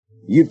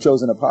You've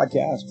chosen a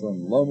podcast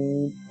from Low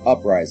Moon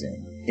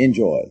Uprising.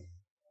 Enjoy.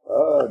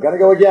 Gonna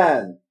go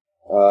again.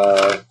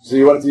 So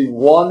you want it to be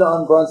 1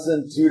 on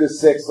Brunson, 2 to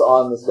 6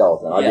 on the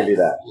skeleton. I'll give you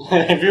that.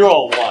 If you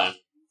roll 1.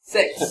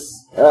 6.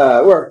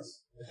 It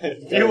works.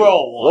 If you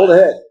roll 1. Roll the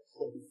hit.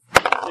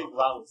 Big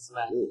round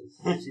smack.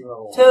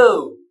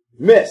 2.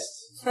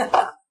 Missed.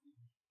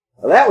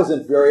 Well, that was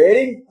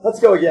infuriating. Let's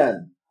go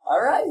again.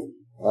 Alright.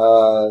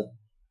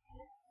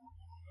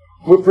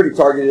 We're pretty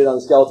targeted on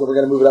the skeleton. We're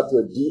going to move it up to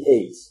a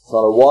D8. So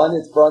on a 1,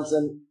 it's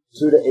Brunson.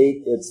 2 to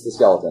 8, it's the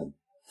skeleton.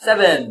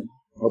 7.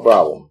 No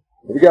problem.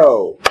 Here we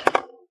go.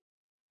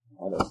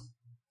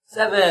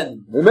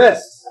 7. We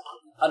missed.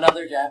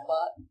 Another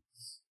jackpot.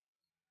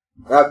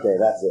 Okay,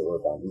 that's it. We're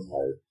done. He's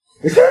tired.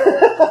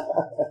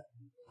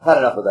 Had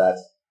enough of that.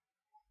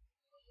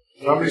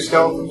 How many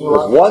skeletons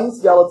are There's left? 1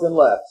 skeleton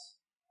left.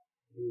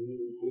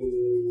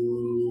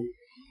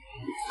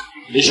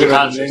 These are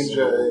conscious.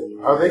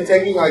 Ninja. Are they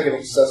taking like an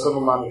excessive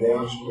amount of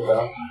damage to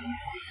that?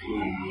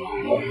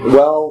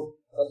 Well,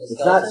 it's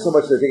not so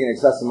much they're taking an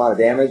excessive amount of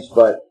damage,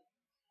 but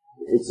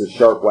it's a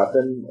sharp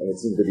weapon, and it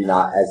seems to be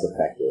not as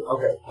effective.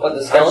 Okay. What, the I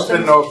just skeleton?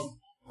 didn't know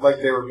if like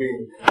they were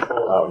being.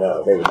 Oh,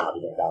 no, they would not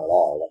be going down at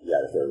all.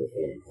 Yeah, if they were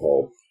being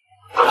controlled.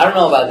 I don't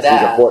know about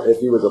that. If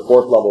he was a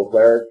 4th level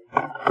cleric,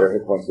 their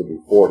hit points would be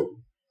 40.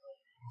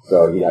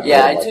 So he'd have to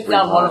Yeah, hit I like took 3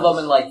 down one of times.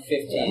 them in like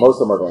 15. Yeah, most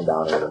of them are going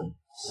down in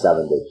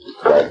 7 to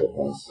 12 hit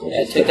points.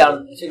 Yeah, I took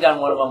down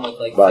one of them with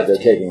like 15. But they're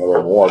taking a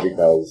little more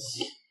because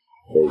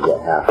they get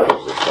half of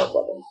their sharp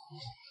weapons.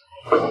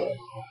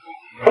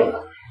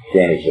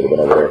 Danny should have been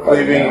over there fighting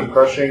Cleaving now. and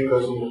crushing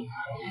doesn't.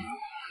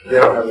 They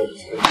don't have that.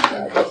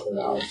 Yeah, I guess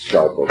now it's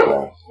sharp over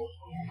there.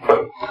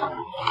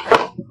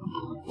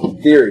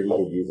 In theory, he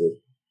could use it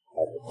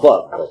as a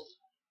club, but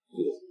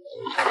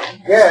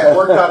Yeah, it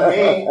worked on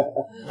me.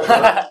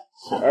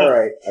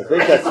 alright, I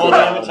think that's Full it.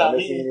 damage Am I on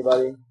missing me.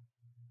 anybody?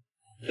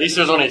 At least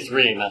there's only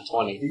 3, not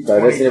 20. Did I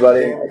miss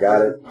anybody? I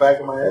got it. Back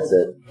of my head. That's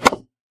it.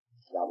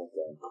 Goblin's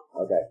done.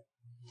 Okay.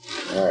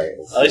 Alright.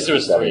 At least there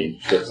was 3.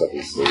 Tricks up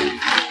his sleeve.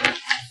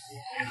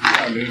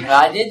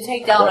 I did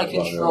take down a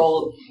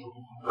controlled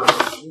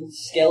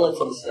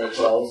skeleton snake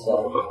though,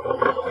 so.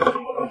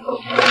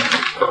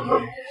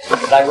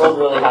 But I rolled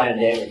really high on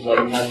damage,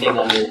 like nothing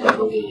under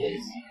double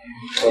digits.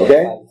 So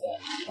Okay.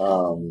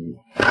 I'm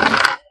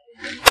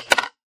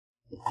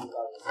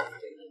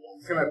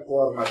gonna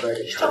pull out of my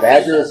bag.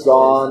 Badger is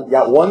gone. You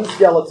got 1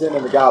 skeleton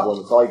and the goblin.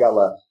 That's all you got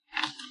left.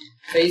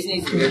 Face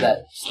needs to hear that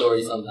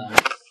story sometime.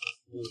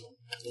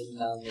 Taking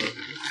down the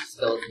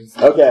skeleton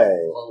snake. Okay.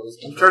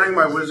 I'm turning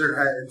my wizard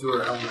hat into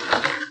a helmet.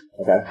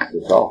 Okay.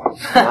 Good call.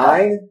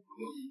 9.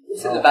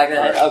 It's in the back of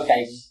the head.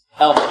 Okay.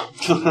 Helmet.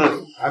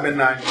 I'm in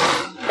 9.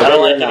 I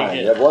don't like getting 9.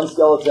 hit. You have 1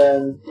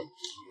 skeleton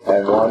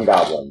and 1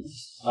 goblin.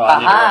 Oh, I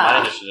need to roll Aha. my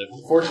initiative.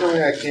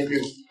 Unfortunately, I can't do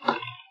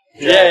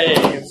Yay!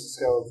 against the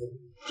skeleton.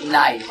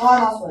 Nice.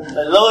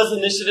 The lowest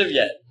initiative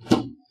yet.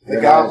 The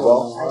You're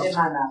goblin. nine as I did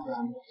my math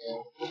wrong.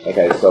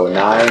 Okay, so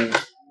 9.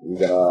 You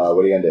gonna?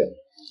 What are you gonna do?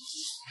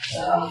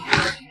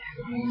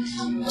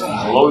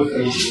 Lowest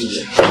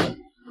initiative.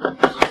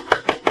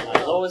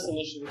 Lowest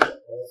initiative.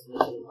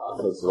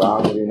 So it's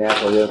around to do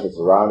natural hit. It's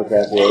around to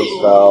cast a rose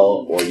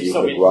spell, or you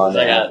So could run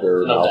I got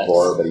after no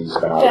Malcor, but he's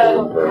been out of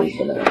the room for at least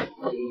a minute.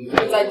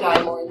 Because I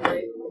die more than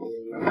 3.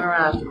 I'm gonna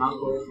run after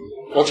Malcolm.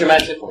 What's your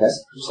magic? Okay.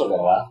 You still got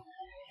a while.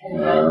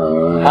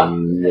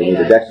 You need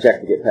a dex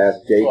check to get past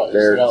Jake What,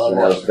 there. just It's in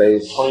got outer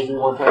space. 23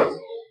 more points.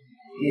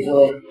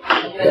 Usually.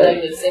 I'm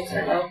going to -6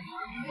 right now.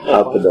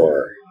 Out the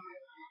door.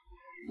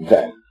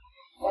 Okay.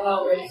 Well,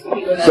 not ready to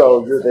go down.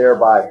 So you're there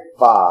by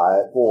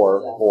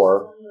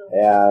 4,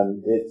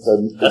 and it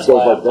That's goes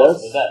why like I'm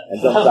close this to that.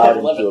 and jumps out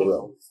into a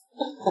room.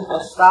 I'll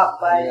stop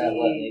by Yeah,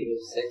 what, the,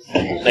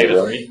 -6?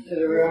 Negative 3. to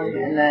the room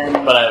and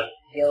then But I have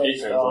heal 8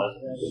 turns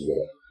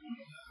left.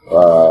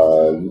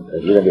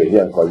 If you're gonna do a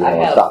healing call, you're I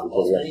gonna have stop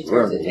before you as get many to the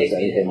room. turns If it there's takes me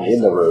to anything hit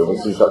in the room, as soon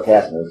as you start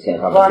casting it, it's gonna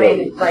come well, I and mean,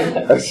 kill you.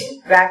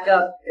 like, back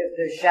up if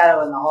there's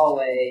shadow in the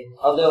hallway.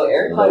 Although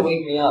Eric might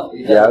wake me up.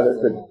 Yeah,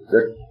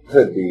 there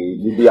could be.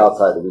 You'd be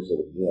outside the reach of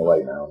the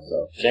light now,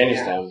 so. Janie's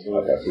down. Okay, so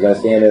you're gonna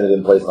stand in it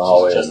in place in the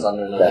hallway Just and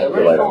under another. cast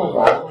your light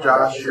on the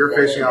Josh, you're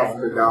facing off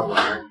the goblin,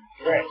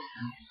 right?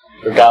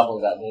 The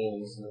goblin got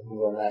names. And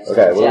who are next?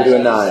 Okay, what are we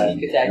doing Yeah, 9?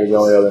 sneak attack. You're the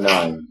only other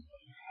 9.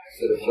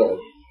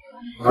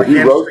 I If you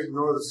can't wrote- just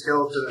ignore the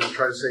skeleton and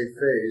try to save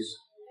phase.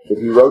 If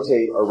you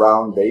rotate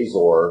around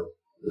Bazor,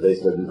 the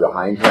basically be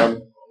behind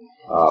him,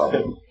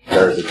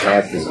 there's a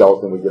chance the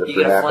skeleton would get a You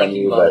free get a hack on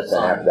flanking you, bonus but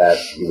then on after it. that,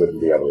 he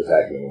wouldn't be able to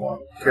attack you anymore.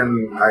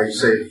 Can I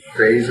save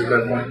phase at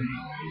that point?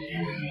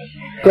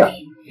 Yeah.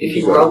 If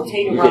you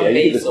rotate You around can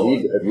base just or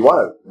leave, if you want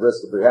to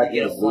risk a free hack, You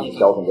you get a just leave the flanking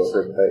skeleton go bonus.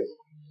 straight to face.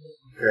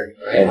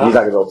 Okay. And he's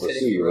not going to be able to If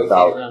pursue you you rotate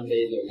without around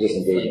base or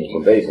disengaging flanking.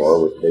 from Bazor,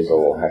 which Bazor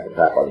will have to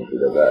tap on you if he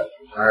does that.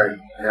 Alright.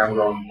 Yeah, I'm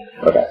going.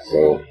 Okay,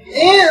 so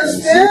and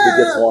see if he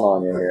gets one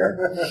on you here.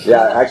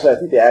 Yeah, actually, I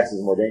think the axe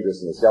is more dangerous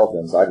than the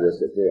skeleton, so I'd risk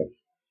it too.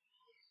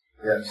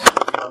 Yes.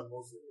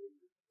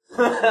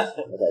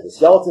 Okay, the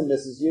skeleton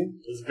misses you.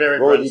 It's very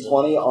Roll a Brunson.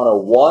 d20 on a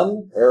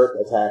 1. Eric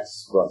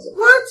attacks Brunson.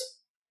 What?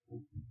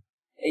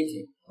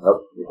 18.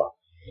 Nope, you're fine.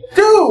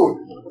 Dude!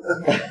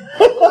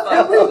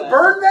 Have we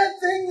burned that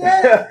thing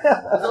yet?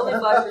 It's only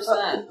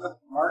 5%.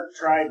 Mark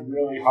tried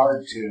really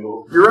hard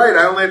to. You're right,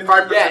 I only had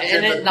 5% Yeah, chance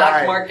and it of knocked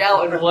dying. Mark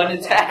out in one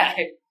attack.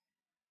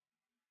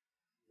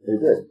 You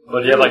did.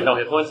 But do you have like no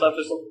hit points left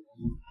or something?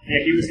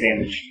 Yeah, he was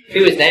damaged.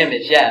 He was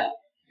damaged, yeah.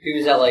 He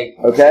was at like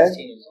Okay.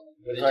 16 or something.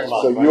 But it just,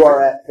 So you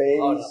are at phase,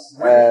 Oh,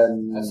 no.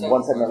 and That's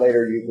 1 segment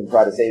later you can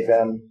try to save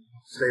him,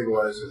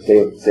 Stabilize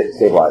it.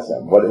 stabilize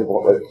him. What hit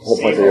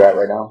points are you at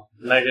right now?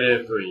 -3.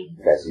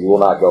 Okay, so you will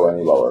not go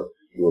any lower.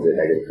 You will be at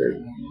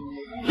 -3.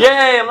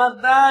 Yay, I'm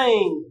not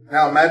dying!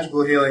 Now,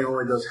 magical healing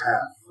only does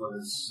half when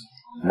it's...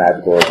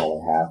 Magical is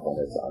only half when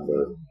it's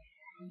under.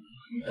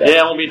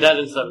 Yeah, I won't be dead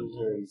in 7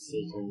 turns.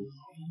 8 turns.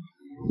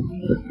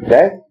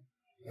 Okay?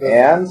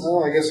 And?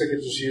 Well, I guess I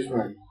could just use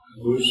my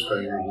boost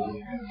thing.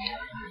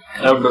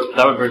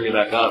 That would bring me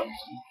back up.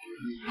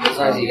 as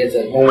long as he gets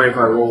a Only if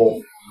I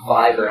roll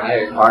 5 or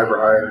higher. 5 or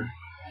higher.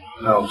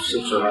 No,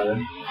 6 or higher.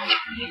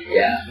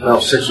 Yeah. No,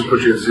 6 would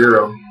put you at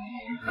 0.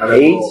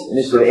 8,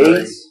 initiative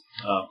 8,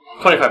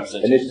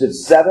 25%. initiative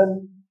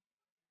 7.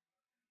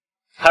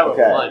 How about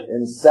Okay, 1?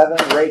 in 7,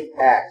 rake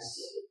axe.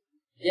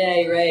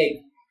 Yay,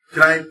 Ray.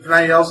 Can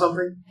I yell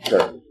something?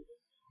 Sure.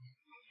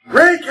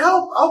 Rake,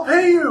 help! I'll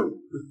pay you!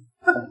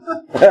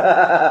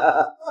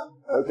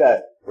 Okay,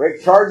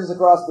 rake charges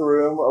across the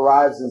room,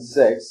 arrives in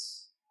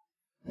 6,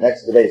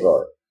 next to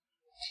Bezor.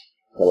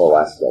 The little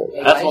last guy.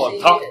 Hey, That's why what is I'm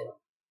he talking here?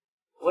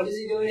 What is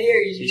he doing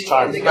here? He's He's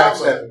trying the to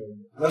goblin. Backstab me.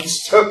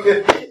 That's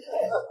token.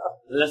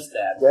 Let's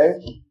stab. Okay?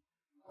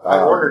 I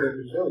ordered him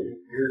to kill you.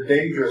 You're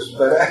dangerous with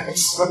that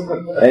axe.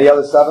 Any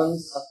other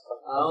 7s?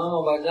 I don't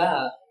know about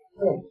that.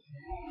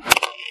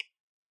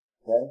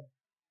 Okay.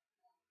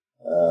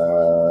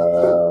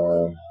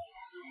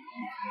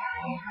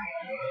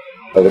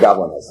 The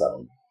goblin has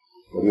 7.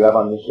 What do you have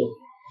on initiative?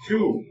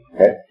 2.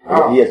 Okay.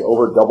 Oh. He has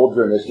over doubled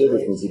your initiative,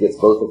 which means he gets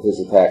both of his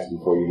attacks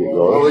before you get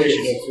yours. Holy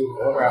shit.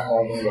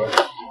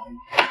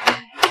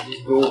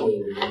 He's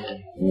golden.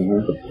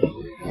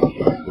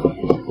 Mm-hmm.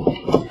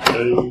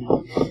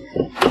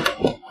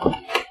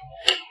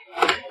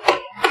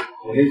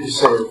 You need to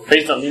save.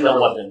 Face don't need no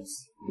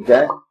weapons.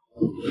 Okay.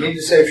 You need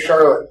to save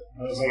Charlotte.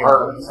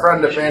 Our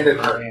friend abandoned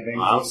her.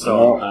 I'm so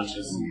No.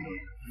 unconscious.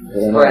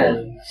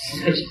 Friend.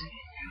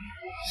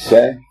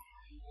 Okay.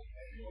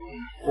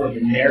 For the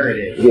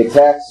narrative. He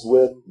attacks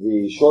with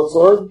the short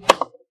sword. And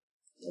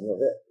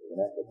with it, with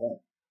an active hand.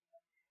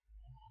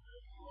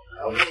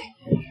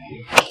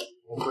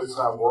 Hopefully it's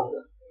not warped.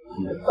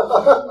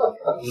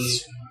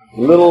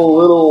 Little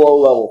low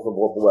level for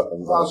mortal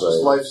weapons. Well, it's just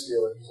I'm life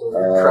stealing. So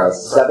you're afraid. trapped.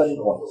 7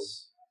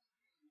 points.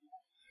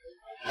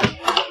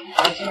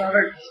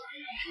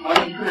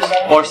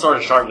 Or sword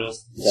of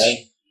sharpness.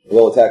 Okay.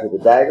 He'll attack with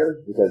the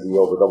dagger because he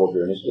over doubled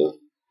your initiative.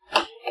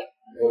 Yeah,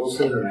 we'll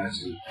send her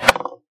nasty.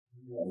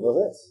 And with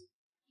this.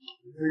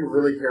 Be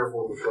really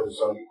careful with the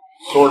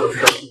sword of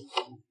sharpness.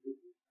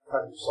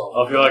 Cut yourself.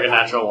 Oh, if you're like a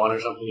natural 1 or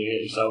something, you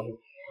hit yourself.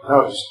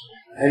 No, just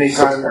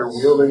anytime you're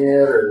wielding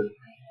it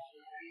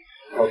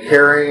or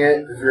carrying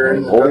it, if you're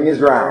in Holding his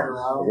ground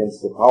around.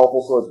 against the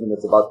powerful swordsman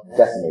that's about to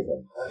decimate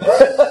him.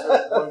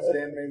 One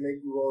stand may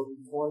make you roll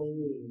 20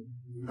 and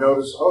you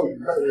notice, oh, you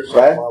cut yourself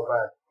Okay. a while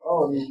back.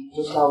 Oh, and you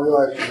just now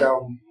realize you're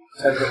down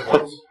 10 hit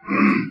points.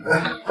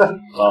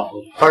 It's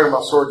awful. Talking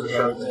about swords and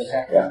sharpness.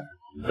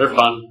 They're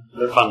fun.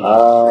 They're fun.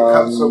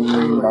 I'm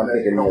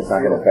thinking it's not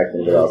going to affect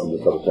anybody else. I'm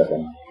just double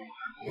checking.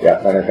 Yeah,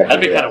 not going to affect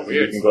That'd be anybody kinda else.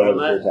 weird, You can go ahead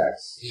with wouldn't your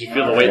attacks. You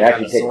feel the weight You on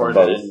actually the take them sword,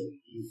 both. and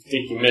you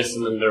think you miss,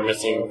 and then they're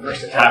missing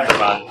half their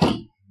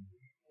body.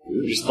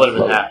 You split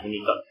them in half, and you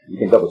thought You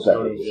can double check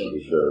it just to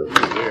be sure.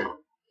 it's weird.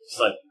 It's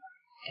like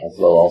That's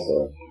low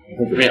also. I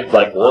think Yeah, it's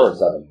like 4 or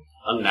 7.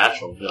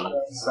 unnatural feeling.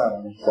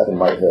 7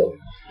 might hit.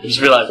 You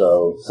just realize,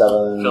 So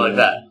 7. feel like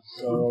that,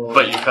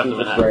 but you cut them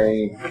in half.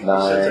 Strength,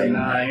 9.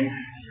 9.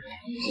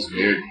 It's just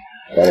weird.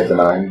 That is a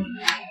 9.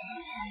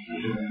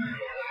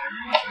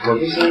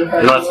 You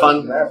know what's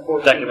fun?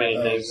 Deck of many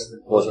things.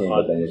 14,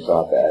 but then you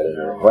still have to add in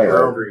there. Wait,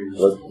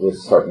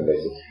 let's start from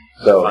basics.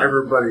 So,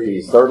 Everybody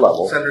he's 3rd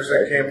level. centers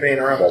their right? campaign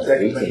around That's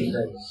protecting 18. many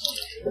things.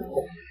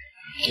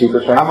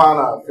 Super strength? I'm on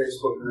a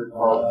Facebook group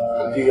called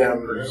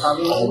DM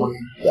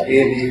Yeah.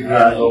 D&D.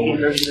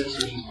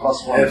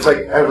 And it's like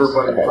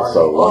everybody Okay, talking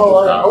so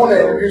about, I want to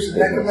introduce a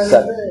deck of many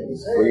 7.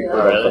 things. Three Hey,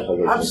 for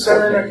Really? I'm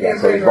centering a Yeah,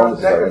 so campaign his around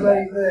a bonuses deck are of in many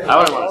that. things. I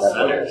wouldn't want to That's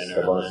center what it it is. in The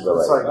there. bonuses are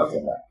It's right. like, That's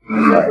in that.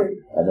 Right.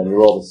 And then you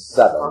roll the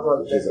 7,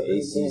 which is an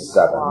AC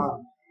 7. I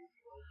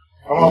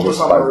want to put By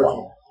something 1.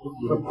 original.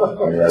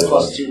 And the other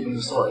one- 2 in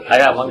the story. I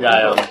got one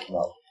guy,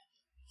 No.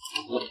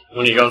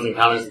 when he goes and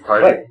encounters the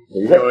party, Right. So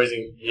you he hit. always,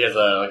 he has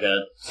a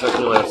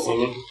circular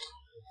scene.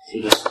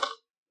 He just, it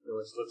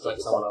always looks like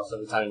someone else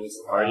every time he meets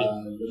the party.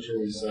 And,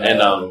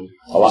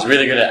 he's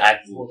really good at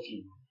acting.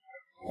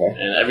 Okay.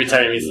 And every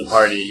time he meets the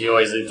party, he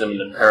always leads them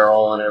into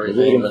peril and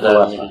everything, but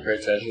then he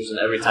great treasures, and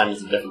every time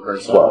he's a different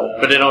person.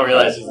 12. But they don't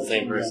realize he's the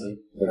same person.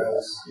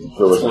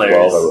 So it was 12, I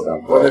wrote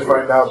down When they 12.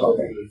 find out, they'll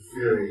be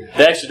furious.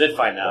 They actually did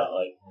find out,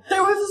 like, They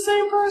were the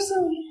same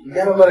person. You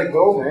gotta let it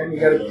go, man. You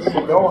gotta keep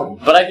it going.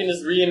 But I can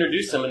just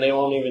reintroduce them and they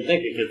won't even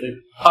think it because they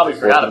probably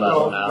forgot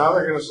about them now. Now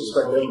they're gonna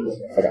suspect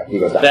everything. Okay, he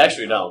goes down. They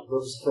actually don't.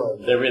 They'll just kill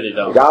They really The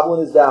don't.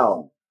 goblin is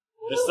down.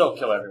 They still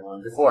kill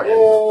everyone beforehand.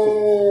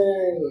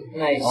 Yay!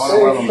 Nice.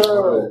 Save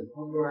Charlotte.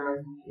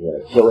 Yeah,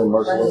 kill him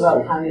Friends mercilessly.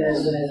 about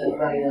communism isn't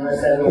funny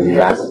unless Because he everyone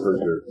massacred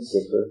your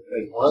sister.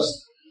 What?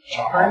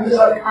 Crimes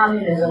about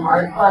communism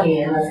aren't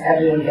funny unless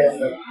everyone gets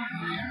them.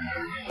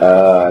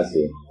 I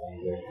see.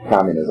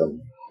 Communism.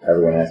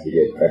 Everyone has to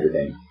get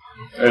everything.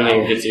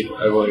 Everything gets equal.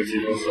 Everyone gets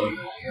equal. So.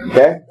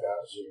 Okay?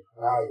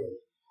 Now I get it.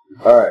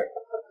 Alright.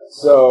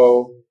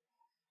 So,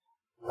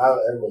 Now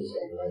that everybody's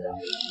got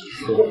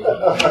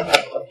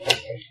it.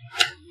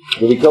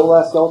 did we kill the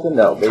last skeleton?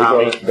 No.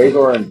 Tommy.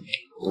 Bazor and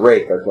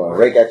Rake are killing.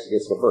 Rake actually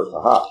gets to go first.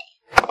 Aha.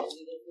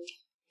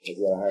 He's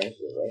got a higher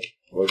initiative, right?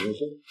 What was his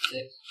initiative?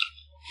 6.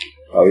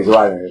 Oh, he's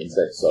arriving at 6,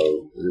 so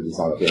we'll be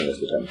simultaneous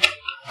with him.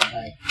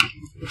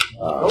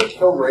 Don't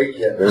kill Rake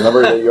yet.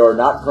 Remember that you're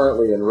not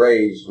currently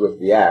enraged with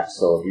the axe,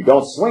 so if you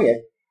don't swing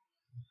it,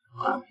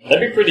 That'd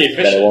be pretty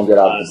efficient. then it won't get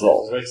out of honestly,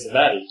 control. because Rick's the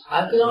baddie.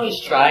 I can always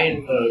try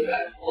and pull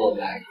it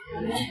back.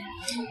 Yeah, Never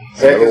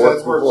because worked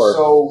that's worked before.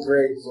 so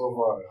great so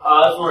far.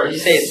 That's where You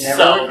say it's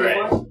never so worked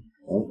great.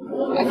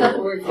 before? I thought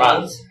it worked Fun.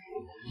 once.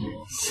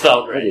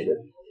 So great.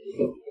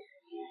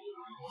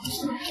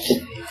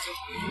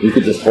 You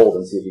could just hold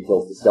and see if he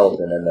kills the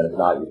skeleton, and then if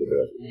not, you could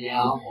do it.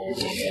 Yeah, I'll hold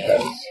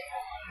it.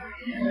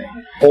 Okay.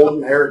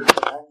 Holden Eric.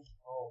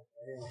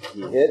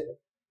 You hit,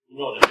 You're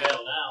going to jail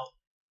now.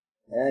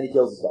 and he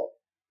kills the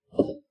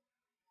skeleton.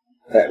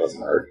 That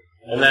doesn't hurt.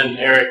 And then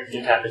Eric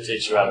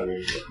decapitates you out of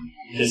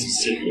his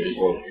secret.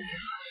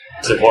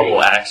 It's a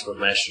horrible axe with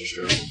master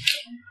stroke.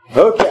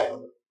 Okay.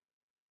 I'm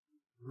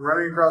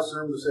running across the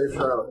room to save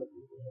Charlotte.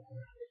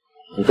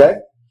 Okay?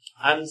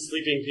 I'm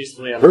sleeping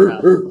peacefully on the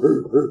ground.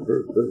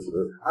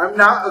 I'm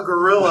not a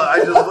gorilla. I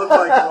just look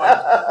like one.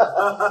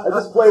 I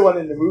just play one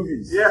in the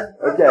movies. Yeah.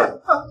 Okay.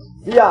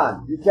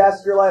 Theon, you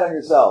cast your light on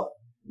yourself.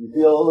 You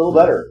feel a little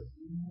better.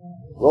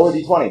 Roll a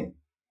d20.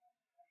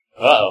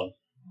 Uh-oh.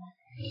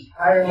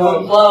 I You remember.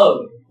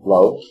 implode.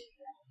 Low.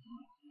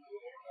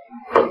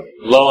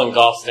 Low on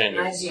golf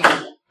standards.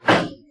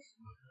 19.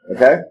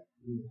 Okay?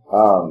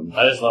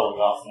 That is low on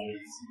golf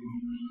standards.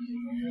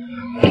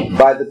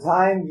 By the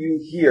time you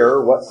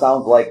hear what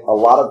sounds like a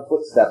lot of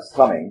footsteps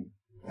coming,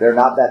 they're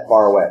not that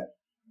far away.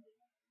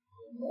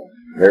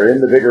 They're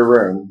in the bigger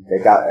room. They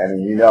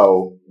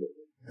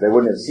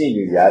wouldn't have seen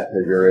you yet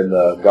because you're in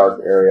the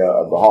dark area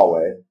of the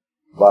hallway,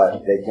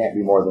 but they can't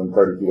be more than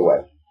 30 feet away.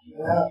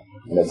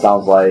 And it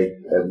sounds like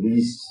at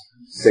least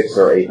 6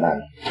 or 8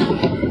 men.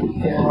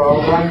 Yeah,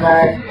 we'll run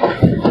back.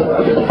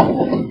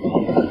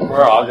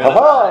 We're all gonna die.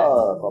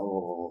 Aha!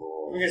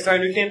 We're gonna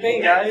start a new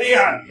campaign, guys.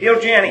 Leon, heal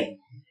Janny.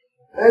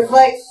 There's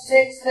like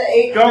 6 to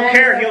 8 Don't men.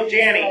 care, heal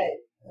Janny.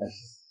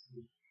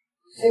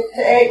 6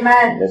 to 8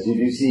 men. Yes, you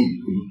do see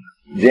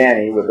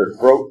Janny with her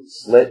throat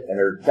slit and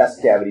her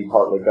chest cavity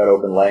partly cut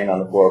open, laying on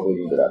the floor,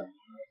 bleeding to death.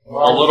 A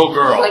little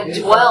girl. Like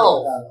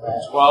 12.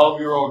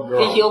 12-year-old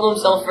girl. He healed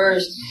himself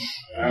first.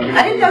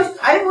 I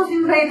wasn't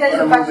even paying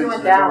attention when she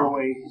went down.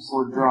 Doorway,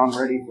 we're drawn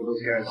ready for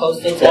those guys.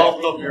 Post it.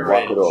 12 of your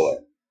Walk age. the doorway.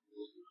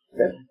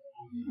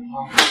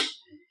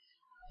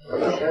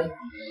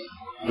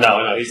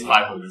 No, he's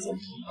 500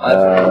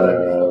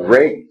 something.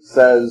 Rake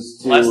says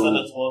to Less than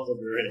a 12th of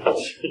your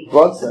age.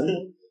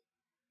 Brunson,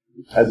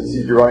 as he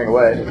sees you running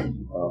away,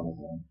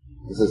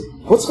 he says,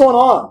 "What's going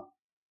on?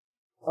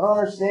 I don't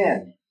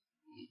understand.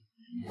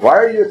 Why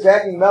are you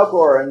attacking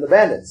Melkor and the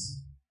bandits?"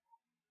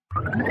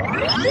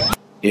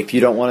 If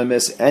you don't want to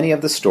miss any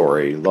of the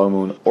story, Low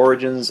Moon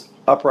Origins,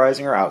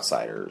 Uprising, or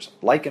Outsiders,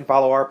 like and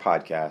follow our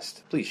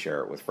podcast. Please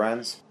share it with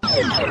friends.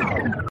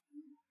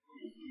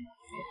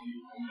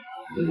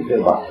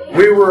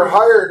 We were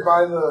hired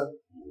by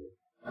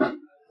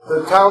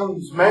the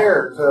town's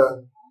mayor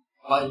to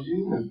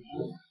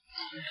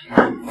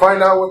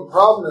find out what the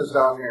problem is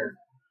down here.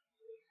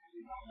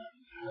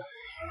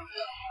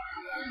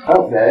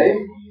 Okay.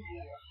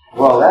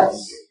 Well,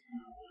 that's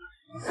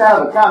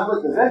kind of a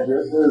conflict of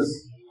interest,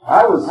 because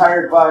I was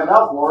hired by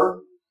Melkor.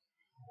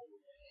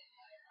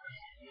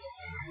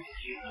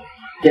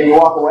 Can you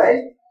walk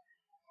away?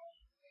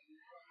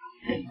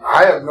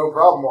 I have no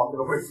problem walking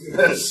away from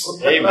this.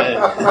 Amen.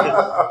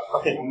 I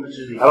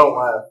don't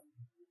laugh.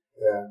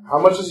 Yeah. How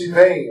much is he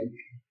paying you?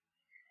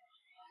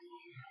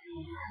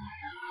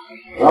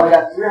 Well, I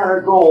got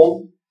 300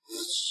 gold,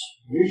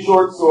 new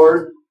short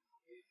sword,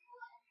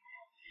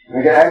 and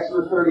I got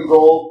extra 30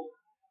 gold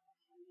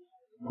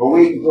a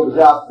week until the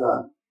job's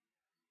done.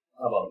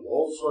 How about the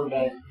old sword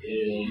back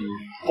in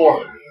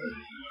 400?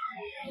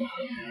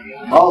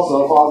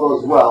 Also, if all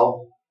goes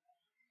well,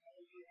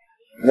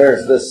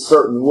 there's this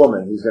certain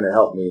woman who's going to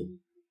help me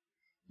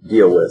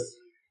deal with.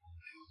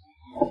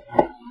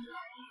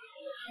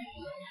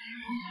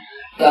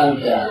 Dun,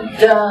 dun,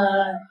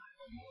 dun.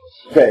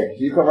 Okay, so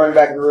you come running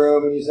back in the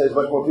room and you say there's a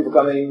bunch more people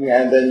coming,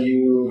 and then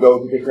you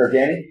go to take care of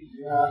Danny?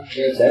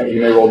 Okay,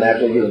 you may roll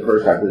naturally given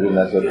first, I presume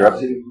that's what you're up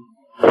to.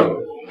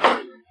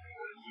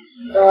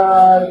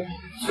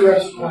 2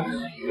 extra points.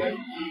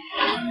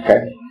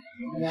 Okay.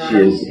 She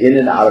is in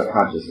and out of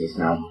consciousness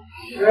now.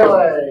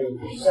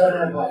 Really?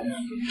 7 points.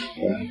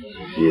 Yeah.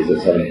 She is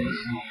at 7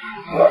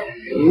 points.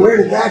 Where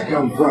did that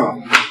come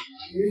from?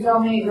 You tell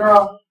me,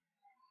 girl.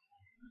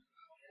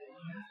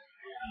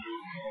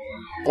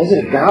 Was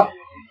it a goblin?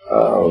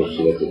 Oh,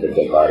 she looked at the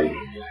dead body.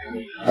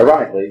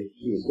 Ironically,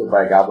 she was killed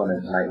by a goblin,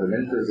 and tonight her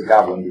miniature is a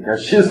goblin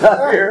because she's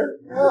not here.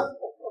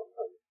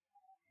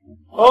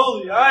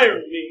 Holy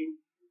irony!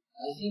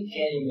 I think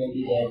Kenny may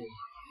be dead.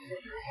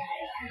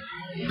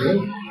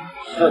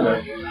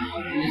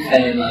 He's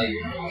saying, like,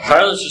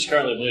 Charlotte's just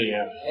currently bleeding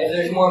out. if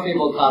there's more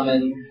people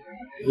coming,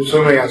 Is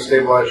somebody on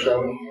stabilized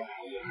shuttle?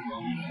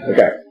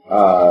 Okay.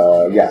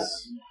 Yes.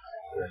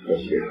 Yes,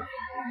 she did.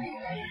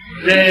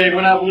 Yay,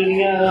 we're not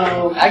bleeding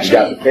out! You actually,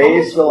 got the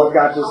face still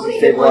unconscious and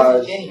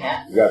stabilized. Jenny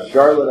has. You got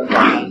Charlotte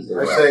unconscious and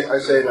I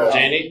stabilized. say to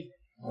Janie?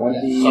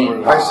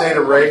 20. I say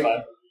to Ray,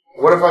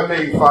 what if I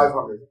pay you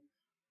 500?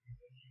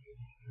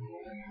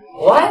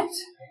 What?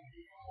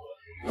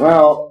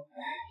 Well,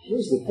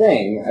 here's the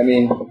thing. I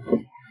mean,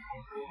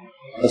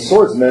 a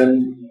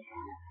swordsman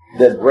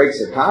that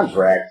breaks a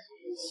contract,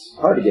 it's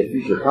hard to get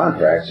future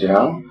contracts, you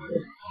know?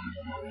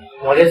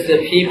 What if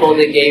the people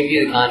that gave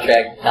you the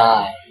contract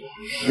die?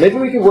 Maybe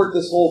we could work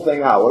this whole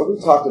thing out. What if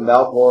we talk to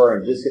Malcor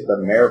and just get the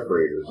mayor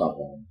freed or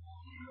something?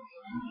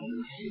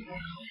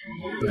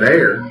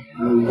 Mayor?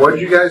 What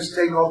did you guys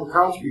take all the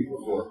townspeople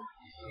for?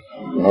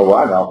 You know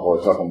why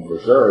Malcor took them for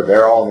sure.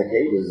 They're all in the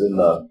cages in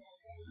the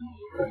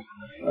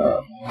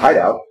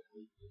hideout.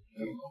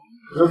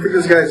 You don't think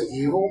this guy's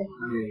evil?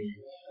 I mean,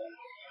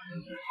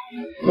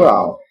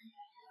 Well,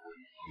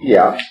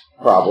 yeah,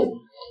 probably.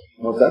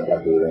 What's that got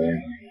to do with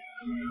anything?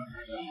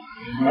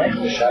 No,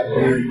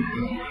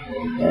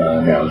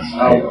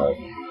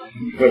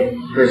 But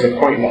there's a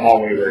point in the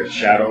hallway where it's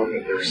shadow,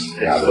 but there's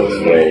yeah, but it's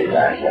way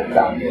back, like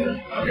down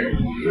here. Okay.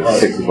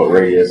 It's 60-foot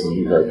radius, and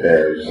he's right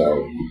there,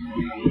 so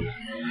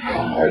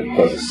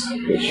plus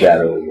the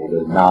shadow,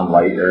 the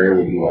non-light area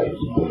would be like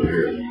over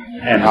here.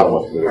 And how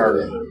much far?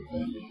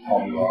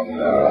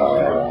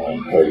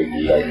 30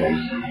 feet, I think.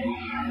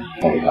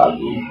 25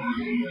 feet.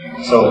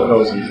 So it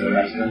goes into the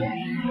next one.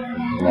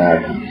 Nah, I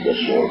think it's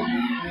just short.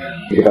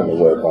 You get on the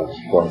where a bunch of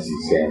points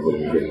and stands at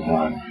any given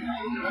time.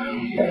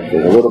 And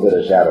there's a little bit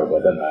of shadow, but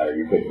it doesn't matter.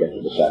 You could get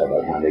to the shadow by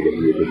the time they get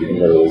to you, but you can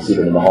literally see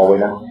them in the hallway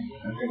now.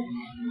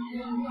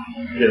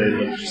 Yeah, they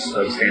look just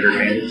standard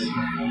hands.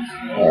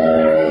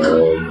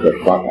 The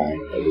front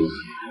line, at least.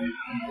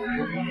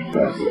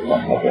 That's the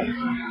front line.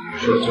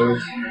 Short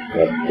swords.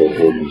 Yep, those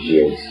wooden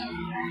shields.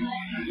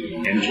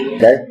 Energy.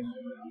 Okay?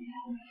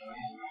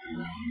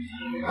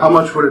 how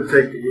much would it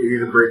take to get you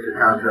to break your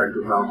contract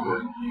with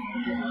Valcourt?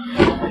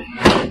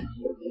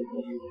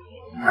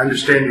 I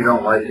understand you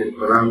don't like it,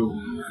 but I'm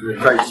in a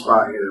tight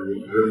spot here.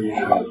 We really need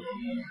your help.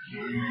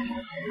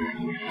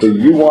 So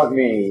you want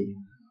me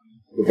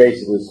to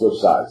basically switch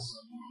sides?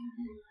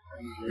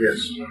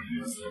 Yes.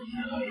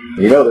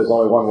 You know there's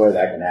only one way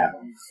that can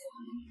happen.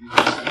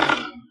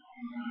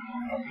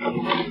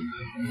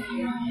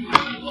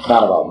 It's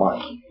not about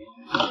money.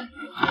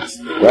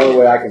 The only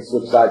way I can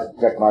switch sides to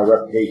protect my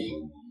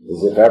reputation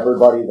is if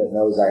everybody that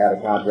knows I had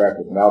a contract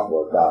with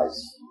Malfoy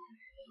dies.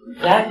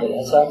 Exactly,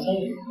 that's what I'm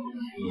saying.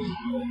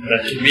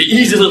 That can be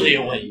easily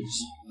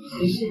arranged.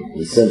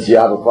 And since you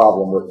have a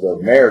problem with the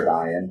mayor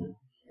dying,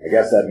 I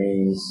guess that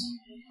means,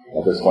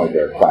 at this point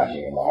they're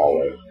clashing in the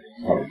hallway.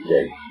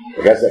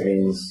 I guess that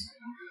means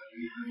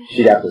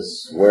she'd have to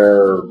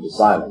swear to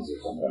silence or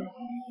something.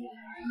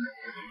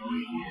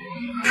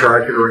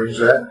 Sure, I could arrange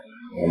that.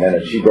 And then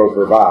if she broke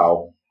her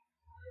vow,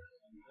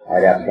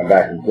 I'd have to come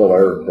back and kill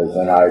her, because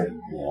then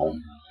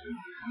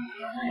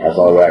that's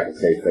the only way I could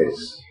save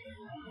face.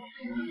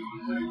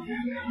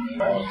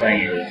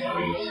 Thank you.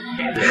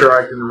 You sure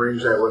I can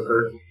arrange that with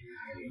her?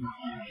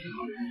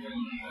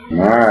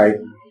 Alright.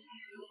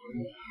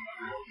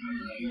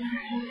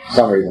 For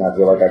some reason I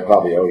feel like I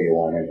probably owe you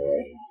one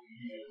anyway.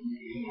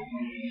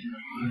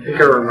 I think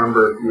I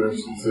remember a few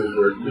instances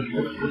where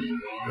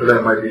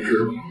that might be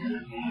true.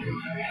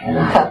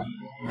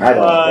 I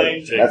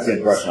don't think that's the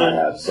impression I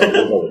have, so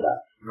we'll go with that.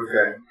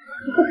 Okay.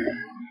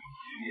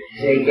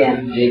 Jake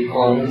and Jake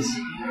clones.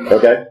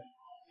 Okay?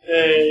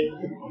 Hey.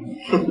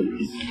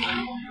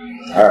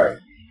 Alright.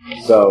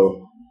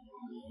 So,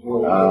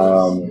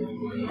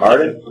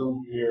 Arden,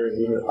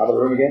 you're out of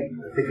the room again?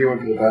 I think he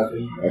went to the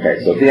bathroom. Okay,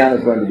 so Theon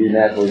is going to do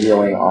natural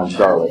healing on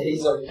Charlotte.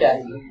 He's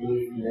okay.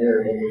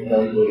 There,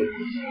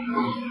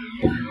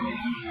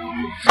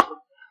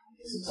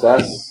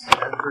 Success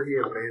After he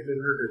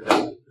abandoned her to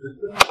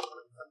death.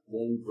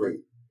 in 3.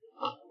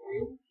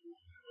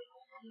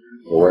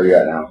 So where are you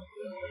at now?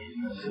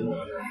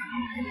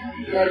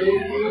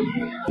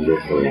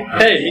 You're 3.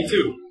 Hey, me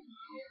too.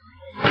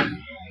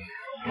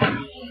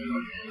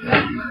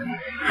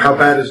 How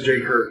bad is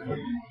Jake hurt?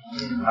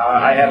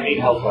 I have 8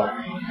 health left.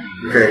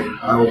 Okay,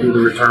 I will do the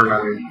return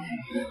on you.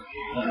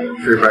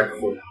 Sure, back to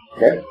full.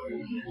 Okay?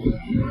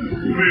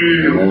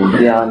 And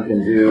Theon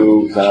can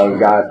do, so we've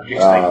got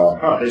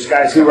This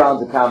guy's 2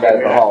 rounds of combat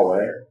in the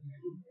hallway,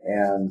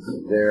 and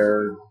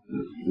they're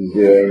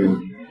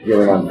doing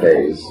healing on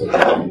phase.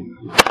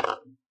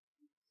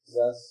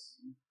 Success.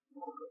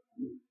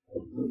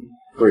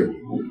 3.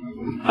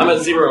 I'm at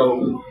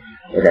 0.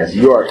 Okay, so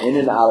you are in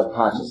and out of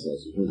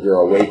consciousness, which means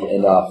you're awake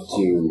enough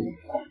to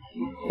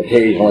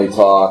occasionally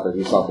talk or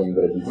do something,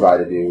 but if you try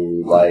to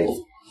do, like,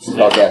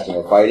 spellcasting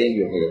or fighting,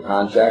 you have to make a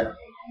contract,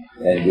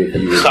 and if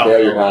you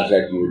fail your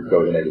contract, you would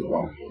go to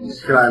 -1.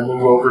 Can I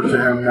move over to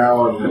him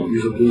now and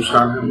use a boost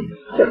on him?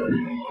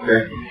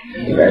 Okay.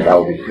 Okay, that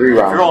will be 3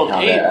 rounds. If you're on of 8,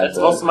 combat at that's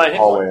the most of my hit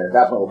hallway. At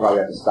that point, we'll probably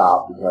have to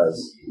stop,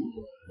 because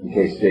in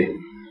case Jake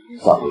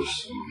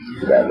suffers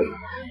too badly.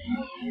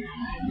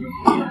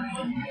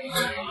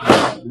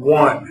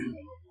 1.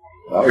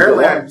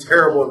 Apparently I'm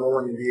terrible at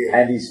rolling D8.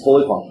 And he's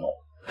fully functional.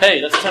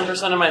 Hey, that's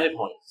 10% of my hit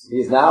points. He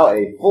is now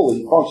a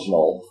fully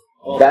functional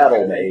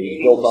battle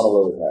mage built on a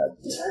lily pad.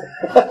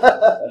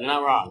 You're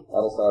not wrong.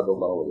 Battlestar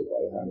built on a lily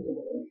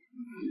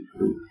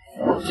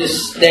pad.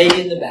 Just stay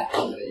in the back.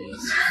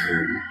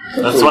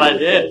 That's what I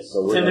did.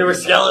 So we're And there were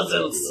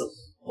skeletons.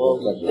 Well,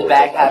 the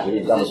back have to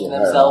position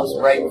themselves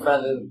right in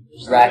front of the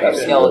rack of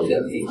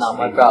skeletons. He's not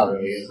my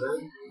problem.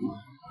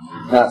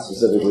 Not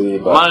specifically,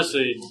 I'm but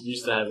honestly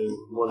used to having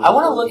one. I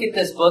want to look at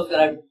this book that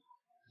I.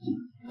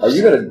 are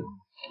you going to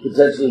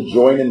potentially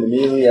join in the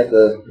melee at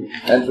the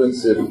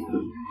entrance if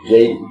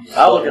Jake?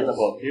 I'll look at the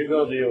book. You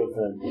go deal with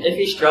him. If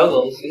he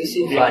struggles, he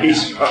seems fine.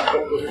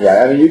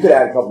 Yeah, I mean, you could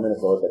add a couple minutes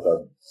to look at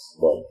the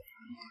book.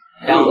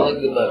 Now look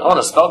at the I book. want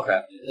to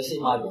spellcraft. This is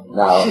my book.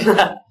 Now,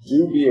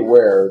 do be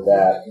aware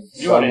that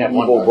You some only have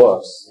one evil book.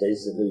 books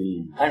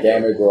basically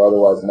damage or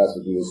otherwise mess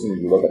with you as soon as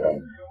you look at them.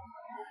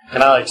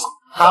 Can I, like,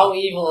 How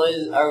evil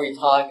are we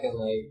talking?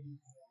 Like,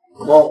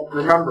 Well,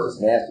 remember, It's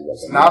nasty.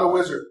 it's not a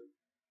wizard.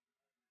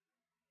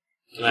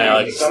 can I,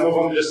 like, Some of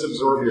them just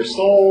absorb your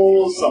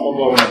soul. Some of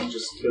them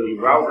just kill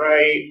you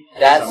outright.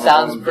 that Some of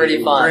sounds them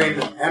pretty fun. Drain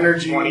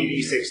energy.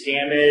 20d6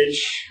 damage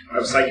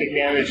of psychic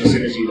damage as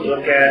soon as you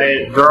look at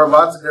it. There are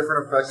lots of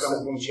different effects. Some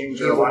of them change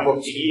your Evil alignment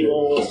books. to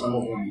evil. Some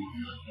of them.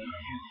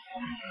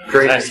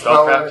 Drain Can I your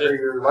spell spellcraft energy,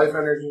 your life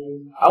energy.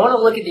 I want to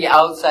look at the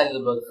outside of the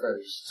book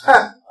first.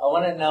 Ha! I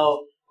want to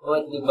know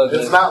what the book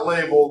It's is. not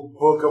labeled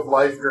Book of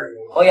Life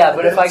Draining. Oh yeah,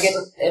 but if I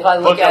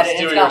look Book at of it, it's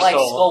Steal got Your like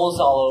Soul. skulls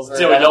all over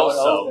Steal it. I don't Your want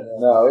to Soul. open it.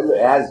 No,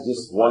 it has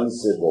just one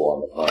sigil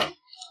on the front.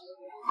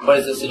 What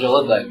does the sigil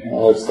look like? It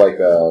looks like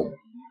a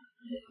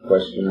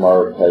question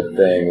mark type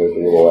thing with a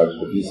little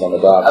extra piece on the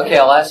top. Okay,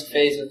 I'll ask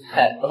FaZe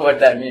what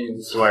that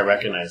means. do I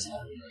recognize that?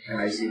 Can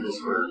I see this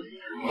word?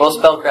 Well,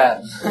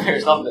 spellcraft or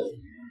something.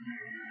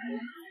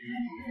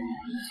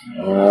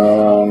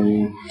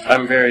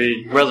 I'm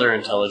very rather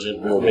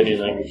intelligent with many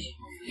language.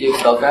 Do you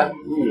spellcraft?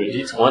 Ooh, a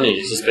D20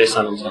 is just based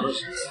on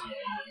intelligence.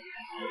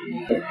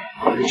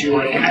 Would you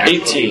like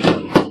 18.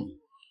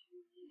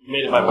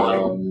 Made it by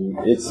one.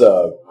 It's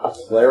a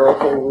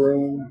clerical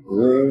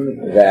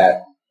rune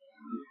that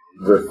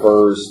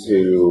refers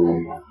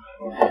to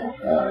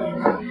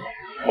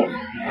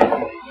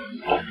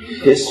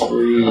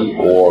history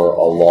or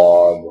a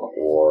log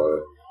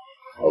or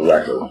a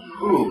record.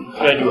 Ooh,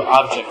 could I do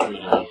object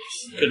commands?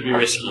 Could be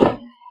risky.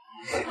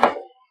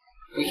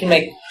 We can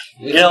make.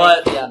 You know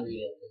what? Dion read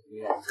it if we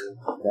have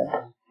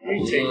to.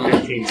 You take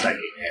 15 psychic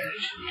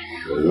damage.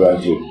 So you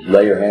want to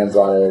lay your hands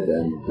on it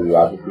and do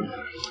object.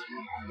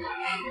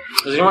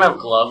 Does anyone have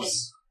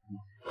gloves?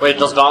 Wait,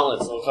 those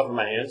gauntlets, they'll cover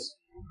my hands?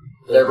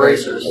 They're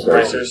bracers. Okay.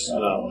 Bracers?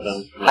 No,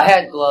 then. I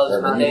had gloves,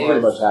 but You they.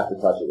 pretty much have to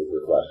touch it with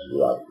your flesh to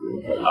do object.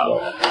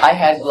 Oh. I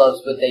had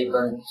gloves, but they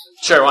burned.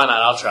 Sure, why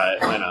not? I'll try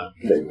it. Why not?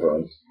 Big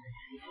burns.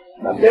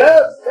 Now get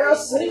up! There's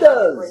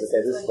Cindas!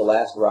 Okay, this is the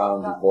last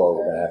round before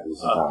we're going to have to do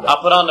some combat.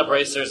 I'll put on the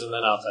bracers and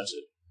then I'll touch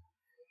it.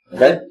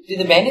 Okay? Do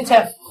the bandits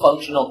have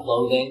functional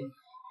clothing?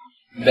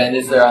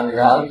 Bandits that are on the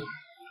ground?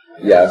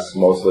 Yes,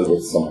 mostly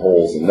with some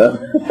holes in them.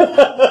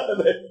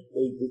 they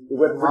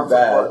went pretty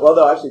bad. Well,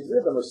 no, actually, 3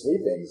 of them are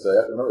sleeping, so you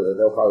have to remember that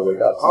they'll probably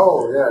wake up.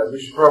 Oh, yeah, we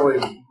should probably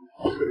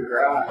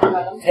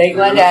Take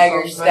my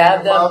dagger,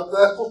 stab them. about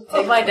that.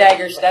 Take my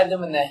dagger, stab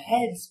them in the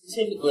head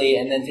specifically,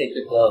 and then take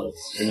their clothes.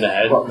 In the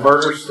head. What,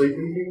 murder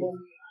sleeping people?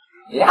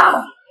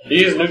 Yeah.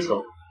 He is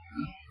neutral.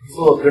 It's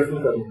a little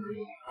different than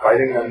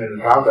fighting them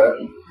in combat.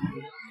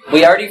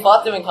 We already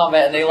fought them in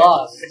combat and they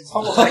lost. It's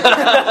almost like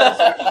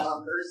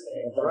on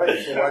Thursday.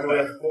 Right, so why do we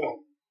have to kill them?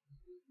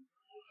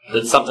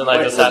 Did something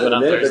like this happen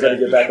on They're going to Thursday?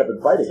 get back up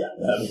and fight again.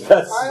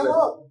 That's, Tie them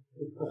up.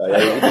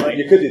 yeah,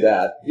 you could do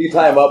that. You can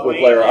tie them up with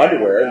their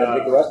underwear and then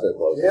take the rest of their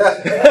clothes. Yeah.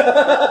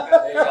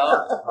 There you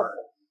go.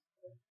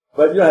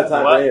 But you don't have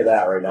time What? for any of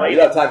that right now. You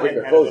don't have time to take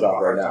their clothes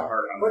off right now.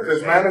 Look,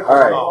 there's manacles All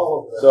right. on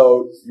all of them.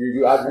 So you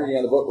do object reading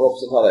on the book, roll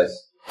percentiles.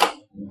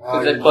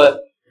 Because they put,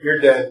 You're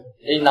dead.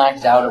 they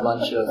knocked out a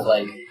bunch of,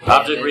 like...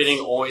 Object reading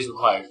always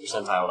requires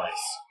percentile dice.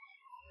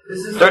 This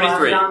is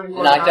 33. They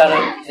knocked out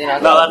a... They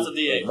knocked No, out that's a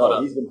D8. Hold No,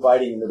 up. he's been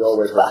fighting in the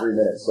doorway for 3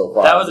 minutes so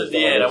far. That was a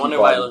D8. I wonder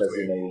why it looked because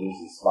he may lose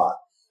his spot.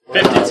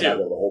 I gotta 52.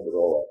 hold the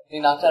roll He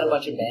knocked out a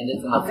bunch of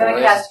bandits in the I'm gonna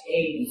forest. cast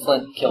 8. And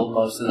Flint killed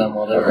most of them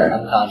while they were Okay.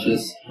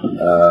 unconscious. up.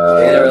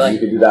 were like- You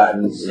could do that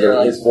in they were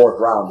like- his fourth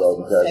round though,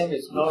 because Same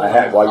as I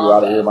had while you were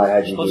out of here, my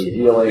head you Supposed do to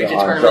healing be on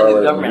determined Charlotte, in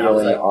and government. I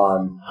was healing like,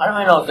 on How do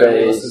I know if they're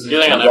Phase. racist?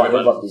 Healing on You brought him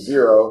everybody. up to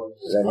 0,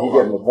 then he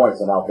gave him the points,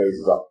 and now Phase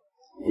is up.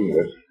 He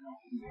good.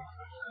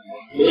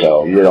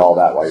 So you did all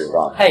that while you were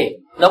gone. Hey,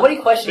 nobody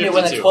questioned it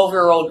when a 52.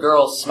 12-year-old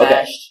girl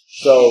smashed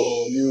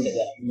So you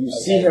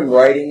see him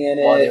writing in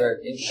while they it. were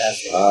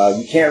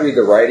incapacitated. You can't read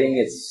the writing;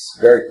 it's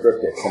very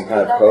cryptic, some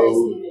kind of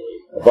code.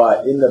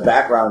 But in the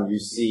background, you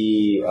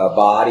see a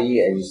body,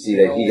 and you see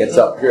that he gets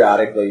up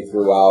periodically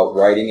throughout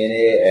writing in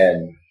it,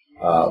 and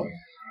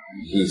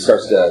he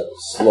starts to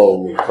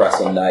slowly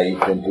press a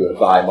knife into a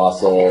thigh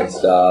muscle and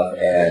stuff,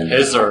 and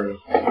His or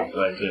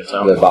like his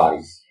the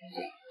bodies.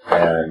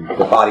 And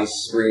the body's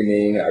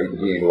screaming. Are you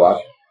continuing to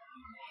watch?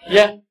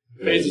 Yeah.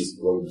 Phases.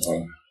 What would you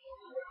think?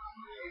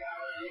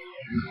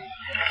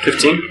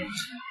 15.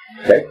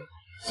 Okay.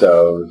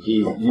 So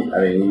you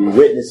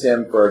witness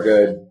him for a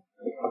good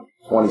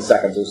 20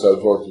 seconds or so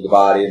torture the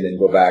body, and then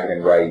go back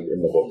and write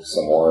in the book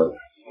some more.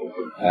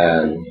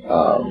 And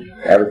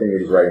everything that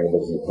he's writing in the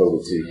book is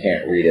encoded, so you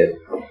can't read it.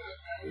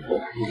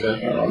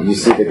 Okay. You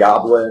see the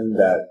goblin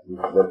that you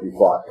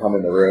fought come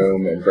in the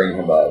room and bring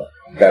him a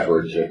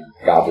beverage, a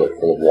goblet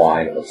full of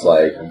wine, it looks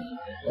like.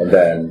 And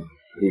then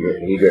he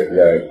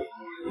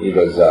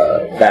goes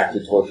back to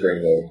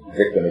torturing the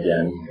victim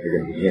again. You're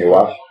going to continue to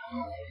watch?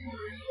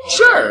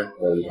 Sure.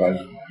 What was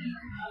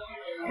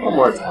fun? One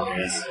more time,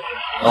 yes.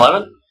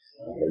 11?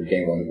 You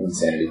gain one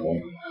insanity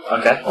point.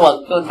 Okay.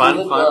 Welcome Fine,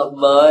 to the fine. club,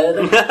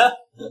 bud.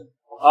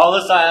 All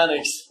the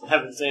psionics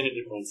have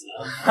insanity points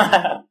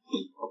now.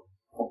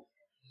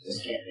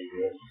 Just can't be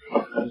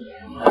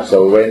good.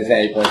 So the way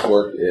insanity points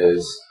work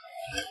is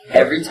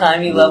Every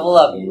time you level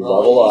up, when you you roll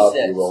level a up,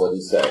 d6. you roll a d6.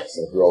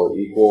 So if you roll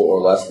equal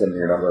or less than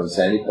your number of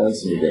insanity